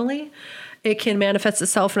abnormally. It can manifest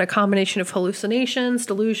itself in a combination of hallucinations,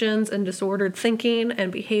 delusions, and disordered thinking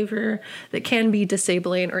and behavior that can be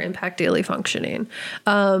disabling or impact daily functioning.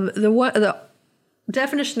 The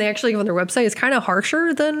definition they actually give on their website is kind of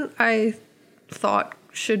harsher than I thought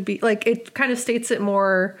should be. Like, it kind of states it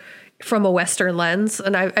more from a Western lens,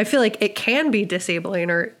 and I feel like it can be disabling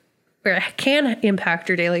or or can impact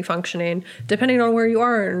your daily functioning depending on where you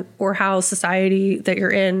are or how society that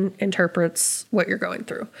you're in interprets what you're going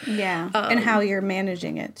through. Yeah. And how you're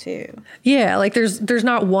managing it too. Yeah. Like there's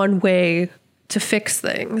not one way to fix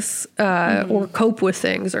things or cope with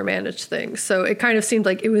things or manage things. So it kind of seemed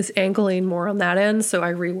like it was angling more on that end. So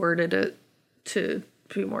I reworded it to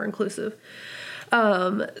be more inclusive.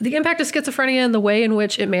 The impact of schizophrenia and the way in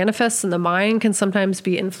which it manifests in the mind can sometimes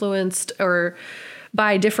be influenced or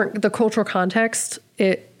by the cultural context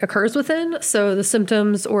it occurs within. So the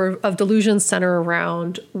symptoms of delusions center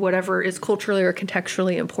around whatever is culturally or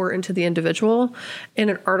contextually important to the individual. In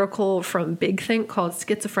an article from Big Think called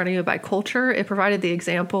Schizophrenia by Culture, it provided the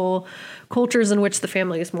example, cultures in which the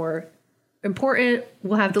family is more important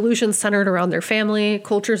will have delusions centered around their family.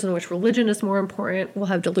 Cultures in which religion is more important will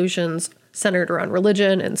have delusions centered around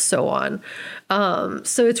religion, and so on.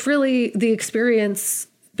 So it's really the experience,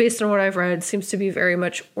 based on what I've read, seems to be very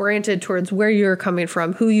much oriented towards where you're coming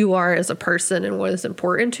from, who you are as a person, and what is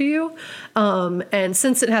important to you. And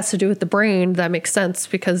since it has to do with the brain, that makes sense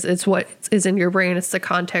because it's what is in your brain. It's the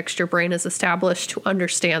context your brain is established to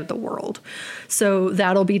understand the world. So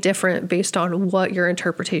that'll be different based on what your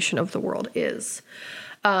interpretation of the world is.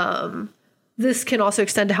 This can also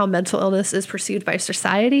extend to how mental illness is perceived by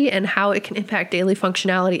society and how it can impact daily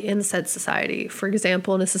functionality in said society. For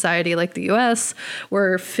example, in a society like the US,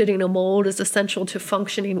 where fitting a mold is essential to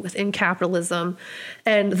functioning within capitalism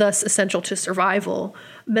and thus essential to survival,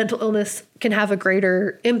 mental illness can have a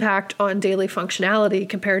greater impact on daily functionality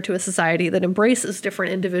compared to a society that embraces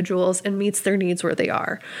different individuals and meets their needs where they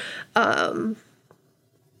are. I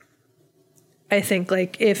think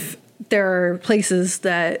like if there are places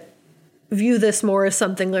that view this more as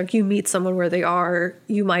something like you meet someone where they are,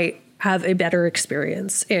 you might have a better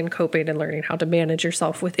experience in coping and learning how to manage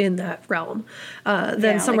yourself within that realm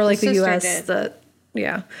than somewhere like the US. The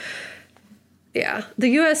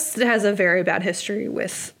US has a very bad history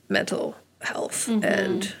with mental health,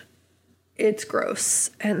 and it's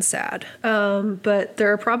gross and sad. But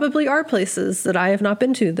there probably are places that I have not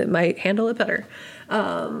been to that might handle it better.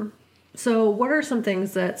 So what are some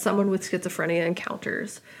things that someone with schizophrenia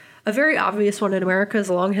encounters? A very obvious one in America is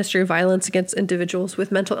a long history of violence against individuals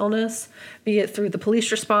with mental illness, be it through the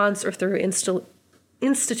police response or through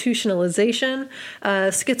institutionalization.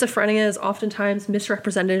 Schizophrenia is oftentimes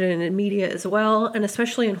misrepresented in the media as well, and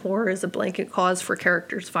especially in horror as a blanket cause for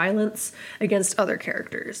characters' violence against other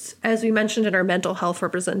characters. As we mentioned in our mental health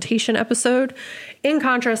representation episode, in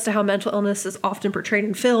contrast to how mental illness is often portrayed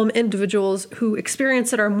in film, individuals who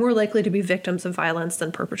experience it are more likely to be victims of violence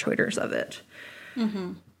than perpetrators of it.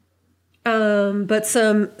 But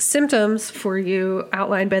some symptoms for you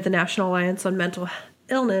outlined by the National Alliance on Mental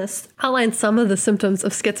Illness outline some of the symptoms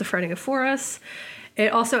of schizophrenia for us.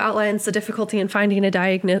 It also outlines the difficulty in finding a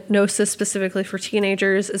diagnosis specifically for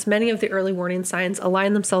teenagers, as many of the early warning signs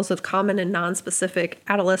align themselves with common and non-specific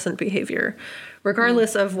adolescent behavior.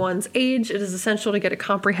 Regardless of one's age, it is essential to get a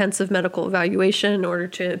comprehensive medical evaluation in order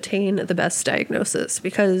to obtain the best diagnosis.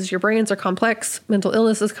 Because your brains are complex, mental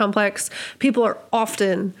illness is complex, people are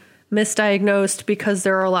often misdiagnosed because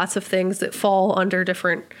there are lots of things that fall under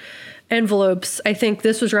different envelopes. I think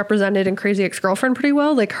this was represented in Crazy Ex-Girlfriend pretty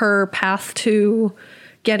well. Like her path to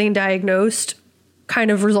getting diagnosed kind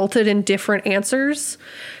of resulted in different answers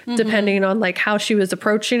depending on like how she was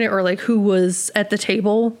approaching it or like who was at the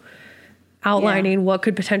table outlining what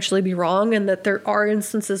could potentially be wrong, and that there are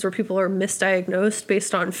instances where people are misdiagnosed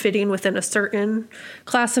based on fitting within a certain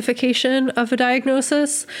classification of a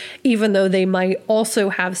diagnosis, even though they might also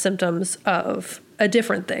have symptoms of a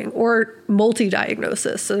different thing or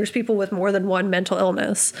multi-diagnosis. So there's people with more than one mental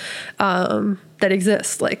illness that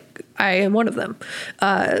exist. Like I am one of them.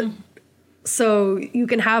 So you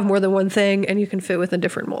can have more than one thing and you can fit within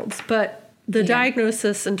different molds. But the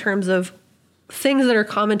diagnosis in terms of things that are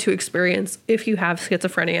common to experience if you have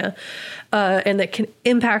schizophrenia and that can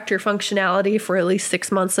impact your functionality for at least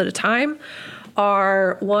 6 months at a time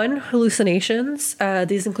are, one, hallucinations.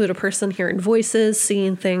 These include a person hearing voices,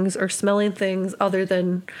 seeing things, or smelling things other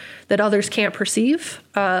than that others can't perceive.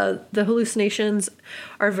 The hallucinations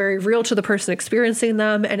are very real to the person experiencing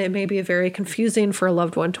them, and it may be very confusing for a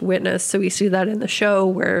loved one to witness. So we see that in the show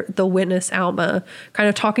where they'll witness Alma kind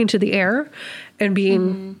of talking to the air and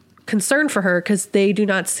being concerned for her because they do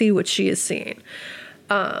not see what she is seeing.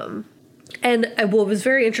 And what was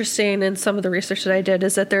very interesting in some of the research that I did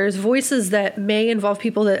is that there's voices that may involve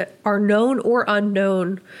people that are known or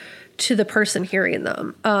unknown to the person hearing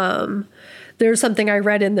them. There's something I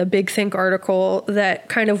read in the Big Think article that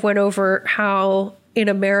kind of went over how in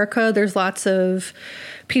America there's lots of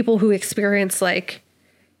people who experience like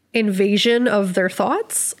invasion of their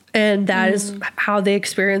thoughts, and that is how they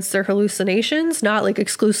experience their hallucinations, not like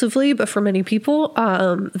exclusively, but for many people,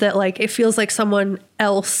 that like it feels like someone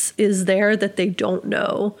else is there that they don't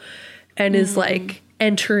know and is like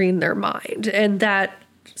entering their mind, and that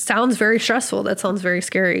sounds very stressful. That sounds very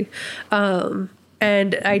scary. And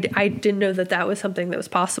I didn't know that was something that was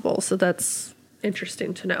possible, so that's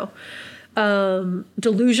interesting to know.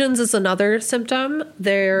 Delusions is another symptom.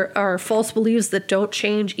 There are false beliefs that don't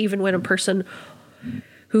change even when a person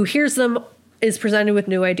who hears them is presented with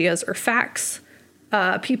new ideas or facts.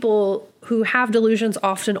 People who have delusions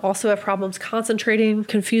often also have problems concentrating,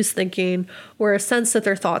 confused thinking, or a sense that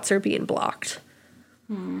their thoughts are being blocked.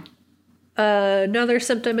 Another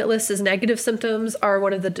symptom it lists is negative symptoms are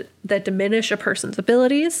one of that diminish a person's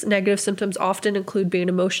abilities. Negative symptoms often include being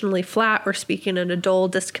emotionally flat or speaking in a dull,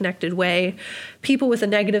 disconnected way. People with a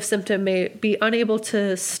negative symptom may be unable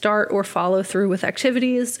to start or follow through with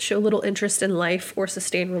activities, show little interest in life, or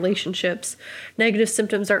sustain relationships. Negative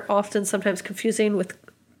symptoms are often sometimes confused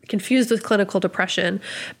with clinical depression,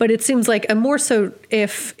 but it seems like, and more so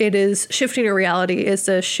if it is shifting a reality, is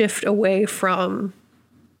a shift away from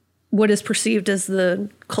what is perceived as the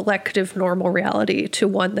collective normal reality to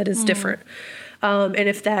one that is different. And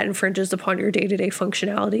if that infringes upon your day-to-day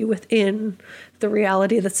functionality within the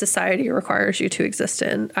reality that society requires you to exist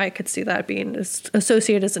in, I could see that being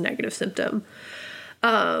associated as a negative symptom.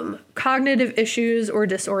 Cognitive issues or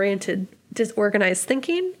disorganized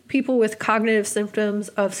thinking. People with cognitive symptoms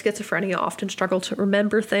of schizophrenia often struggle to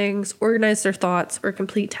remember things, organize their thoughts, or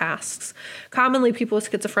complete tasks. Commonly, people with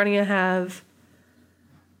schizophrenia have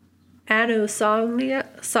anosognia,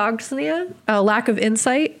 a lack of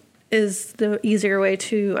insight is the easier way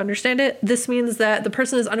to understand it. This means that the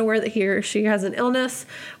person is unaware that he or she has an illness,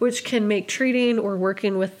 which can make treating or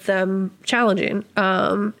working with them challenging,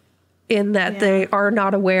 in that they are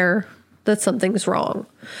not aware that something's wrong.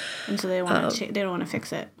 And so they they don't want to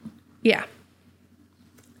fix it. Yeah.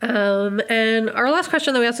 And our last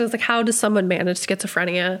question that we asked is like, how does someone manage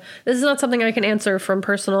schizophrenia? This is not something I can answer from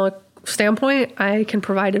personal standpoint. I can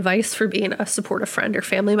provide advice for being a supportive friend or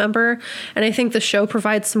family member. And I think the show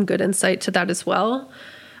provides some good insight to that as well.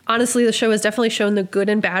 Honestly, the show has definitely shown the good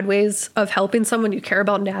and bad ways of helping someone you care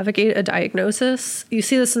about navigate a diagnosis. You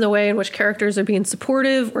see this in the way in which characters are being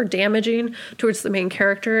supportive or damaging towards the main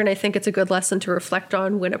character. And I think it's a good lesson to reflect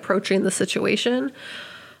on when approaching the situation.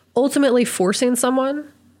 Ultimately, forcing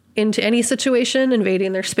someone into any situation,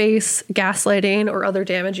 invading their space, gaslighting, or other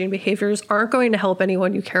damaging behaviors aren't going to help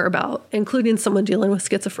anyone you care about, including someone dealing with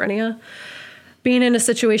schizophrenia. Being in a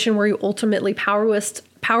situation where you're ultimately powerless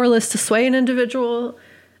to sway an individual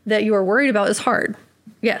that you are worried about is hard,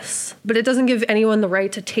 yes, but it doesn't give anyone the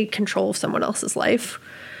right to take control of someone else's life.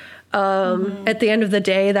 At the end of the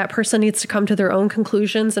day, that person needs to come to their own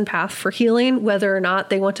conclusions and path for healing, whether or not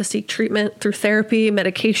they want to seek treatment through therapy,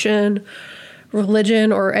 medication,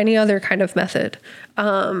 religion, or any other kind of method.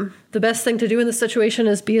 The best thing to do in this situation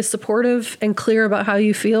is be as supportive and clear about how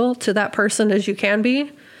you feel to that person as you can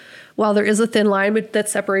be. While there is a thin line that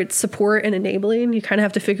separates support and enabling, you kind of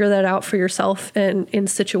have to figure that out for yourself and in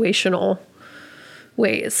situational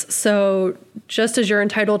ways. So just as you're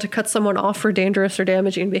entitled to cut someone off for dangerous or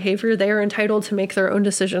damaging behavior, they are entitled to make their own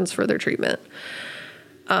decisions for their treatment.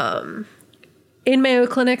 In Mayo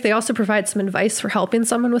Clinic, they also provide some advice for helping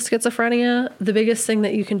someone with schizophrenia. The biggest thing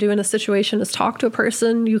that you can do in a situation is talk to a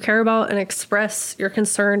person you care about and express your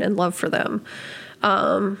concern and love for them.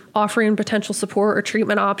 Offering potential support or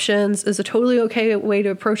treatment options is a totally okay way to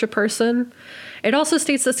approach a person. It also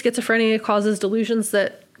states that schizophrenia causes delusions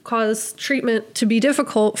that cause treatment to be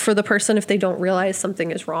difficult for the person if they don't realize something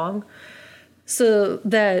is wrong. So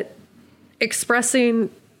that expressing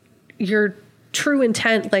your true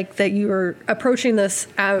intent, like that you're approaching this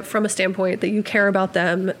from a standpoint that you care about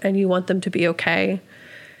them and you want them to be okay,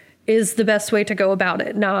 is the best way to go about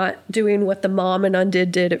it. Not doing what the mom in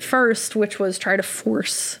Undid did at first, which was try to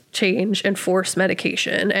force change and force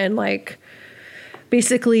medication and like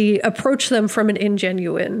basically approach them from an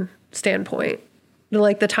ingenuine standpoint.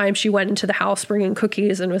 Like the time she went into the house bringing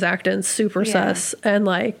cookies and was acting super sus and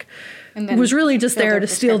like was really just there to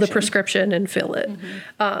steal the prescription and fill it.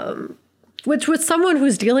 Which with someone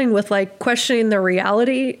who's dealing with like questioning their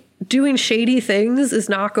reality, doing shady things is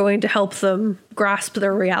not going to help them grasp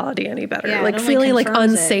their reality any better. Yeah, like feeling like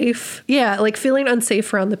unsafe. Yeah, like feeling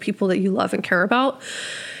unsafe around the people that you love and care about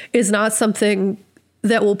is not something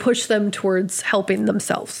that will push them towards helping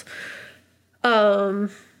themselves.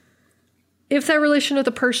 if that relation with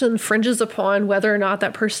the person infringes upon whether or not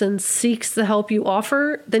that person seeks the help you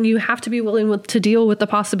offer, then you have to be willing to deal with the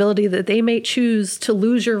possibility that they may choose to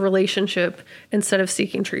lose your relationship instead of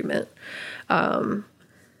seeking treatment.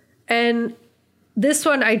 And this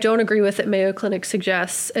one I don't agree with that Mayo Clinic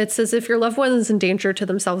suggests. It says if your loved one is in danger to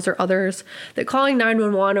themselves or others, that calling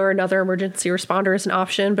 911 or another emergency responder is an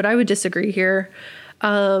option, but I would disagree here.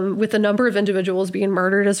 With the number of individuals being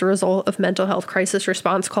murdered as a result of mental health crisis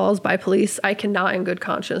response calls by police, I cannot in good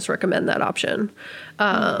conscience recommend that option.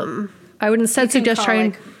 I would instead suggest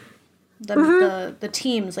trying... the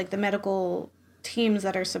teams, like the medical teams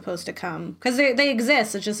that are supposed to come. Because they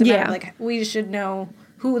exist. It's just a matter of, like, we should know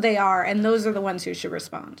who they are, and those are the ones who should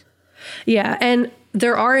respond. Yeah, and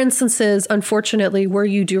there are instances, unfortunately, where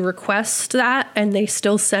you do request that, and they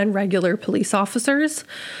still send regular police officers.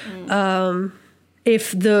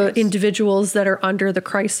 If the individuals that are under the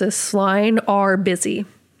crisis line are busy,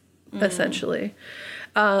 essentially.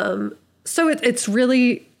 So it's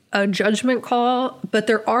really a judgment call, but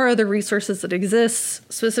there are other resources that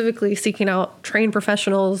exist, specifically seeking out trained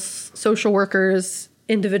professionals, social workers,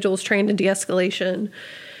 individuals trained in de-escalation,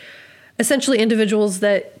 essentially individuals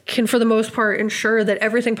that can, for the most part, ensure that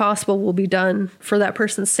everything possible will be done for that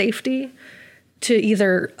person's safety, to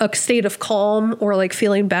either a state of calm or like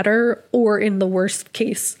feeling better, or in the worst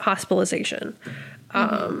case, hospitalization.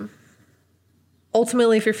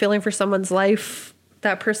 Ultimately, if you're feeling for someone's life,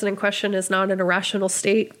 that person in question is not in a rational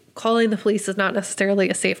state, calling the police is not necessarily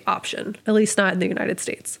a safe option, at least not in the United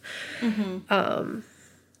States.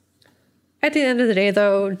 At the end of the day,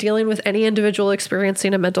 though, dealing with any individual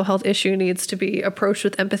experiencing a mental health issue needs to be approached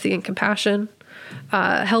with empathy and compassion.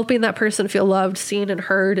 Helping that person feel loved, seen, and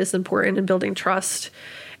heard is important in building trust,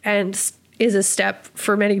 and is a step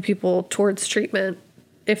for many people towards treatment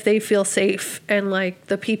if they feel safe and like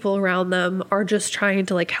the people around them are just trying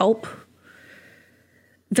to like help.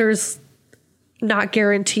 There's not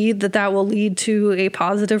guaranteed that that will lead to a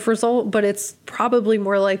positive result, but it's probably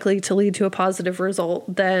more likely to lead to a positive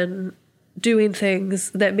result than doing things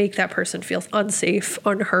that make that person feel unsafe,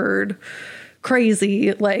 unheard,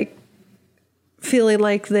 crazy, like feeling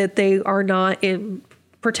like that they are not in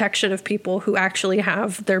protection of people who actually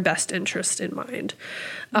have their best interest in mind.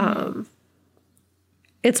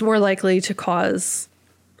 It's more likely to cause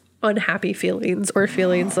unhappy feelings or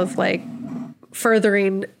feelings of like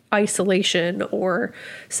furthering isolation or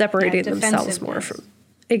separating themselves more from.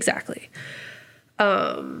 Exactly.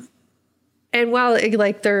 And while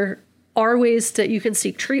like there are ways that you can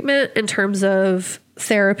seek treatment in terms of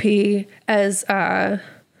therapy, as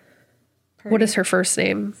what is her first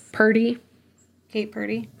name? Purdy? Kate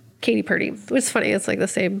Purdy. Katie Purdy. It's funny. It's like the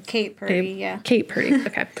same. Kate Purdy, name. yeah. Kate Purdy.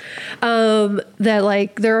 Okay. That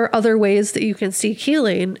like there are other ways that you can seek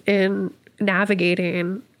healing in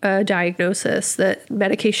navigating a diagnosis, that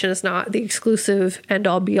medication is not the exclusive end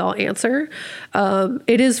all be all answer.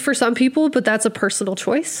 It is for some people, but that's a personal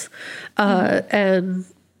choice. And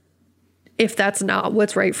if that's not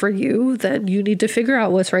what's right for you, then you need to figure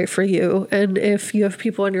out what's right for you. And if you have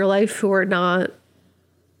people in your life who are not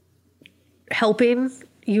helping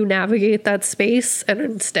you navigate that space and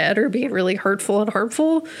instead are being really hurtful and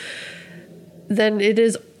harmful, then it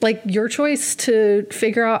is like your choice to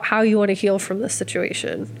figure out how you want to heal from this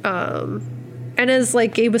situation. And as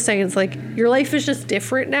like Gabe was saying, it's like your life is just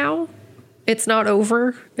different now. It's not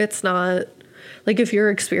over. It's not like if you're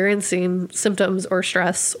experiencing symptoms or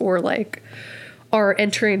stress or like are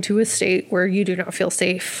entering into a state where you do not feel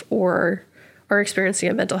safe or are experiencing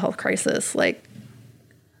a mental health crisis, like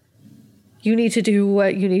you need to do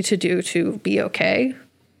what you need to do to be okay.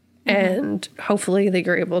 And hopefully that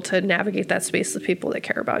you're able to navigate that space with people that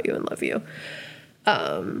care about you and love you.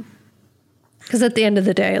 Because at the end of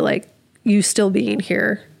the day, like you still being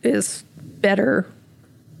here is better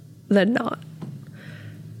than not.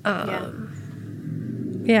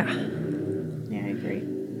 Yeah, I agree.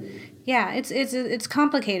 Yeah, it's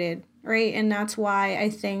complicated, right? And that's why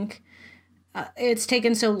I think it's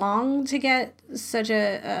taken so long to get such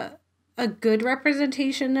a good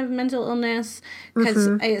representation of mental illness, because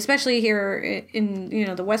especially here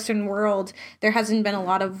in the Western world, there hasn't been a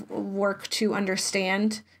lot of work to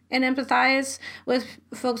understand and empathize with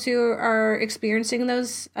folks who are experiencing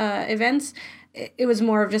those events. It was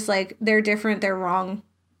more of just like, they're different, they're wrong,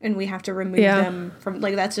 and we have to remove them from,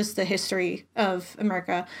 like, that's just the history of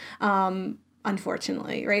America,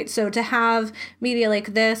 unfortunately, right? So to have media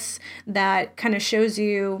like this that kind of shows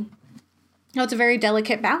you, it's a very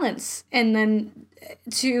delicate balance. And then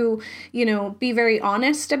to, you know, be very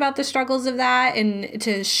honest about the struggles of that and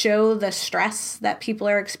to show the stress that people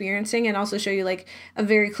are experiencing and also show you like a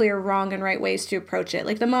very clear wrong and right ways to approach it.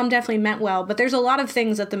 Like the mom definitely meant well, but there's a lot of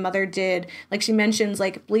things that the mother did. Like she mentions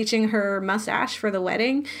like bleaching her mustache for the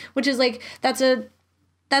wedding, which is like,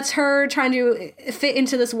 that's her trying to fit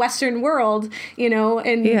into this Western world, you know,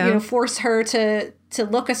 and, you know, force her to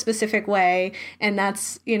look a specific way. And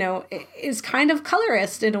that's, you know, is kind of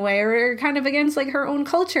colorist in a way, or kind of against like her own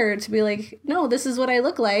culture to be like, no, this is what I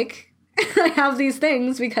look like. I have these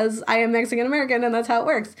things because I am Mexican American and that's how it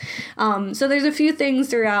works. So there's a few things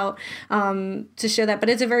throughout to show that, but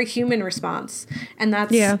it's a very human response. And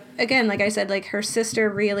that's, again, like I said, like her sister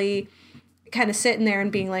really kind of sitting there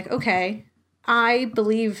and being like, okay, I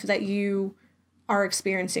believe that you are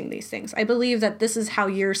experiencing these things. I believe that this is how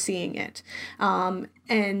you're seeing it.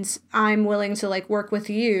 And I'm willing to like work with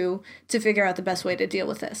you to figure out the best way to deal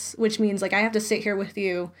with this, which means like I have to sit here with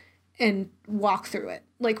you and walk through it.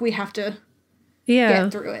 Like we have to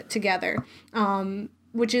get through it together.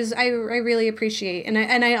 Which is, I really appreciate.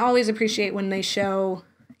 And I always appreciate when they show,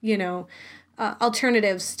 you know,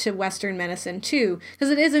 alternatives to Western medicine too,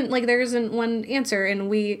 because it isn't like there isn't one answer, and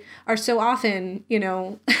we are so often, you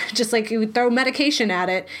know, just like you throw medication at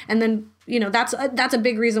it, and then, you know, that's a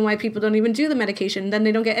big reason why people don't even do the medication. Then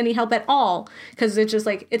they don't get any help at all, because it's just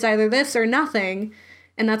like it's either this or nothing,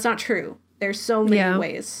 and that's not true. There's so many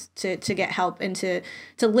ways to get help and to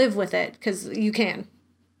live with it, because you can.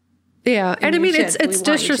 Yeah. And I mean, it's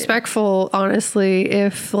disrespectful, honestly,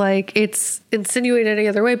 if like it's insinuated any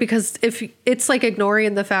other way, because if it's like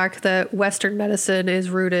ignoring the fact that Western medicine is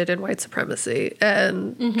rooted in white supremacy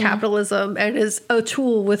and capitalism and is a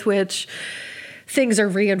tool with which things are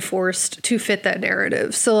reinforced to fit that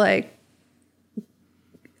narrative. So like,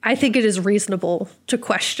 I think it is reasonable to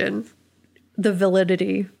question the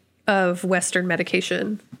validity of Western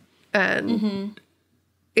medication, and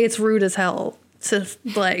it's rude as hell to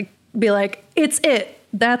like, be like,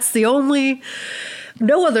 that's the only,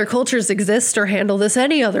 no other cultures exist or handle this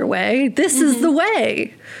any other way. This is the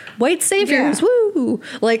way. White saviors, woo!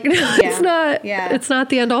 Like, no, it's not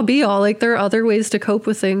the end all be all. Like, there are other ways to cope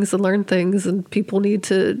with things and learn things, and people need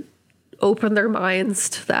to open their minds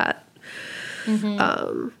to that.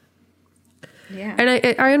 And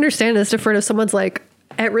I understand it's different if someone's like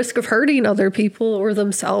at risk of hurting other people or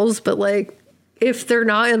themselves, but like, if they're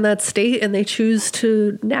not in that state and they choose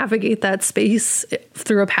to navigate that space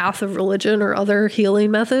through a path of religion or other healing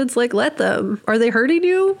methods, like let them. Are they hurting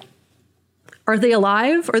you? Are they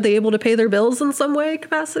alive? Are they able to pay their bills in some way,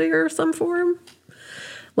 capacity, or some form?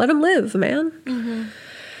 Let them live, man.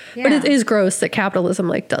 But it is gross that capitalism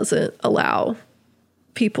like doesn't allow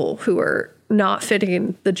people who are not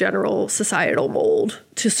fitting the general societal mold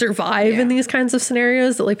to survive in these kinds of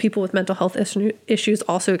scenarios, that like people with mental health issues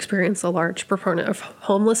also experience a large proponent of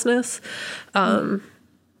homelessness,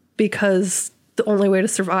 because the only way to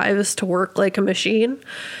survive is to work like a machine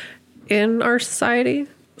in our society.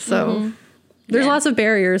 So there's lots of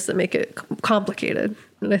barriers that make it complicated.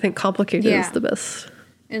 And I think complicated is the best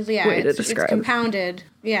way to describe it. It's compounded.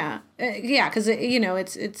 Because, you know,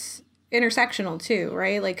 it's intersectional too,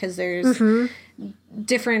 right? Like, because there's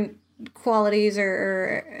different qualities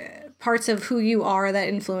or parts of who you are that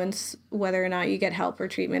influence whether or not you get help or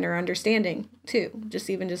treatment or understanding too. Just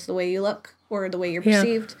the way you look or the way you're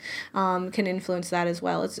perceived can influence that as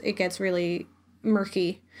well. It gets really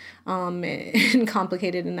murky and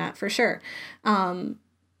complicated in that for sure.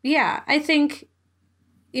 I think,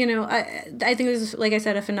 you know, I think it was, like I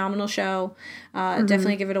said, a phenomenal show.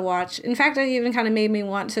 Definitely give it a watch. In fact, it even kind of made me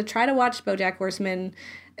want to try to watch BoJack Horseman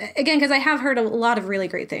again, because I have heard a lot of really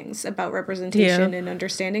great things about representation and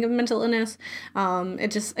understanding of mental illness.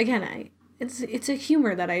 It just, again, it's a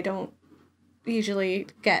humor that I don't usually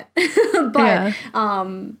get, but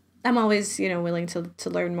I'm always, you know, willing to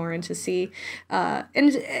learn more and to see,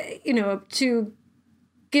 and you know, to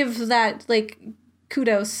give that like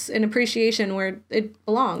kudos and appreciation where it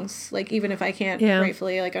belongs. Like, even if I can't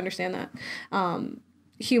rightfully like understand that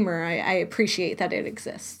humor, I appreciate that it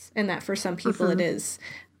exists, and that for some people it is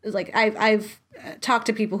like, I've talked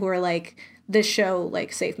to people who are like, this show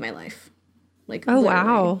like saved my life. Like, oh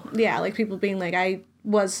wow, yeah, like people being like, I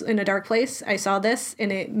was in a dark place, I saw this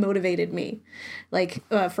and it motivated me, like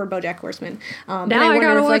for BoJack Horseman. Now I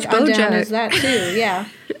gotta watch BoJack. Undone is that too. Yeah.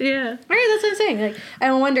 Yeah. Right, that's what I'm saying. Like,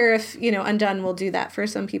 I wonder if, you know, Undone will do that for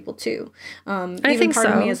some people too. I think part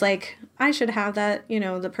so. of me is like, I should have that, you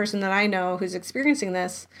know, the person that I know who's experiencing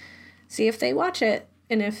this, see if they watch it,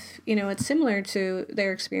 and if, you know, it's similar to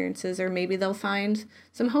their experiences, or maybe they'll find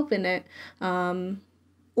some hope in it,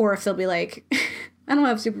 or if they'll be like, I don't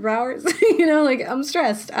have superpowers, like I'm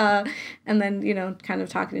stressed. And then, kind of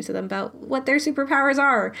talking to them about what their superpowers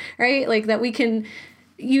are, right? Like that we can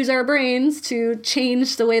use our brains to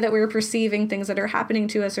change the way that we're perceiving things that are happening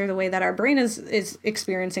to us, or the way that our brain is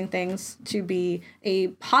experiencing things to be a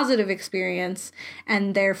positive experience,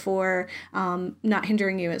 and therefore not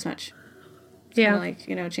hindering you as much. It's Yeah. kind of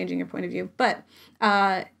like, changing your point of view. But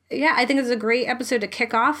yeah, I think it's a great episode to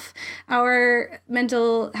kick off our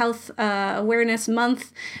mental health awareness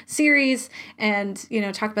month series, and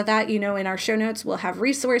talk about that. In our show notes we'll have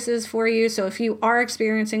resources for you, so if you are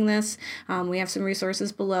experiencing this, we have some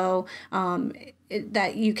resources below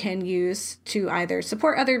that you can use to either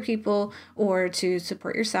support other people or to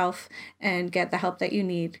support yourself and get the help that you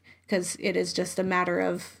need, because it is just a matter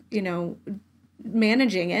of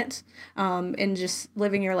managing it and just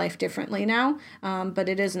living your life differently now, but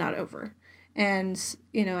it is not over. And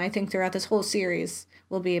I think throughout this whole series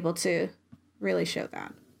we'll be able to really show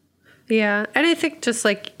that. Yeah, and I think just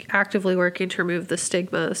like actively working to remove the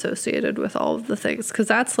stigma associated with all of the things, because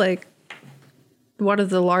that's like one of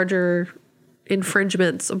the larger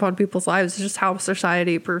infringements upon people's lives, is just how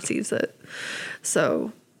society perceives it.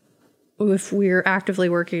 So if we're actively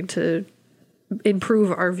working to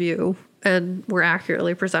improve our view and we're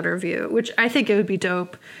accurately present our view, which I think it would be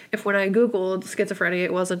dope if when I Googled schizophrenia,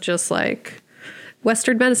 it wasn't just like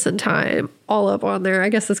Western medicine time all up on there. I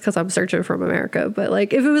guess it's because I'm searching from America, but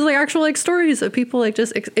like if it was like actual like stories of people like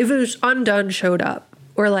just, if it was Undone showed up,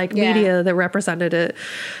 or like media that represented it,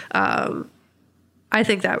 I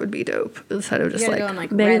think that would be dope, instead of just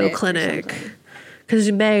like Mayo Reddit Clinic.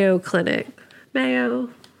 Because Mayo Clinic.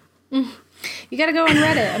 Mayo. You gotta go on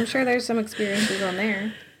Reddit. I'm sure there's some experiences on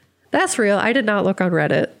there. That's real. I did not look on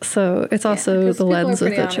Reddit, so it's also the lens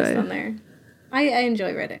of the choice. On there. I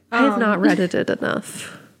enjoy Reddit. I have not Reddited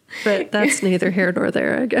enough, but that's neither here nor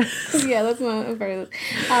there, I guess. Yeah, that's not a part of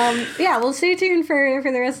this. Yeah, well, stay tuned for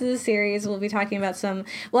the rest of the series. We'll be talking about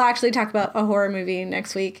we'll actually talk about a horror movie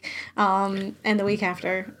next week, and the week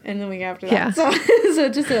after, and the week after that.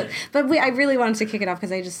 Yeah. But I really wanted to kick it off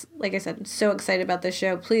because I just, like I said, I'm so excited about this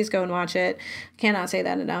show. Please go and watch it. Cannot say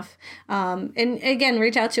that enough. And again,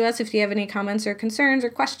 reach out to us if you have any comments or concerns or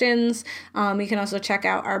questions. You can also check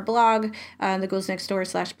out our blog, the Ghouls Next Door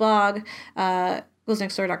 /blog.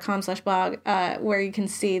 ghouls-nextdoor.com/blog, where you can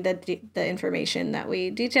see the information that we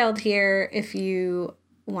detailed here if you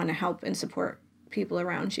want to help and support people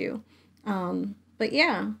around you. But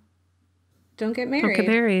yeah, don't get married. Don't get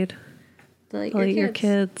married. Delete your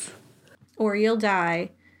kids. Or you'll die,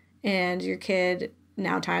 and your kid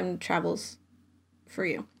now time travels for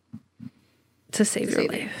you. To save your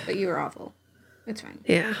life. But you were awful. It's fine.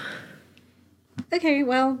 Yeah. Okay,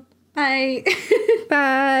 well, bye.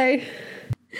 Bye.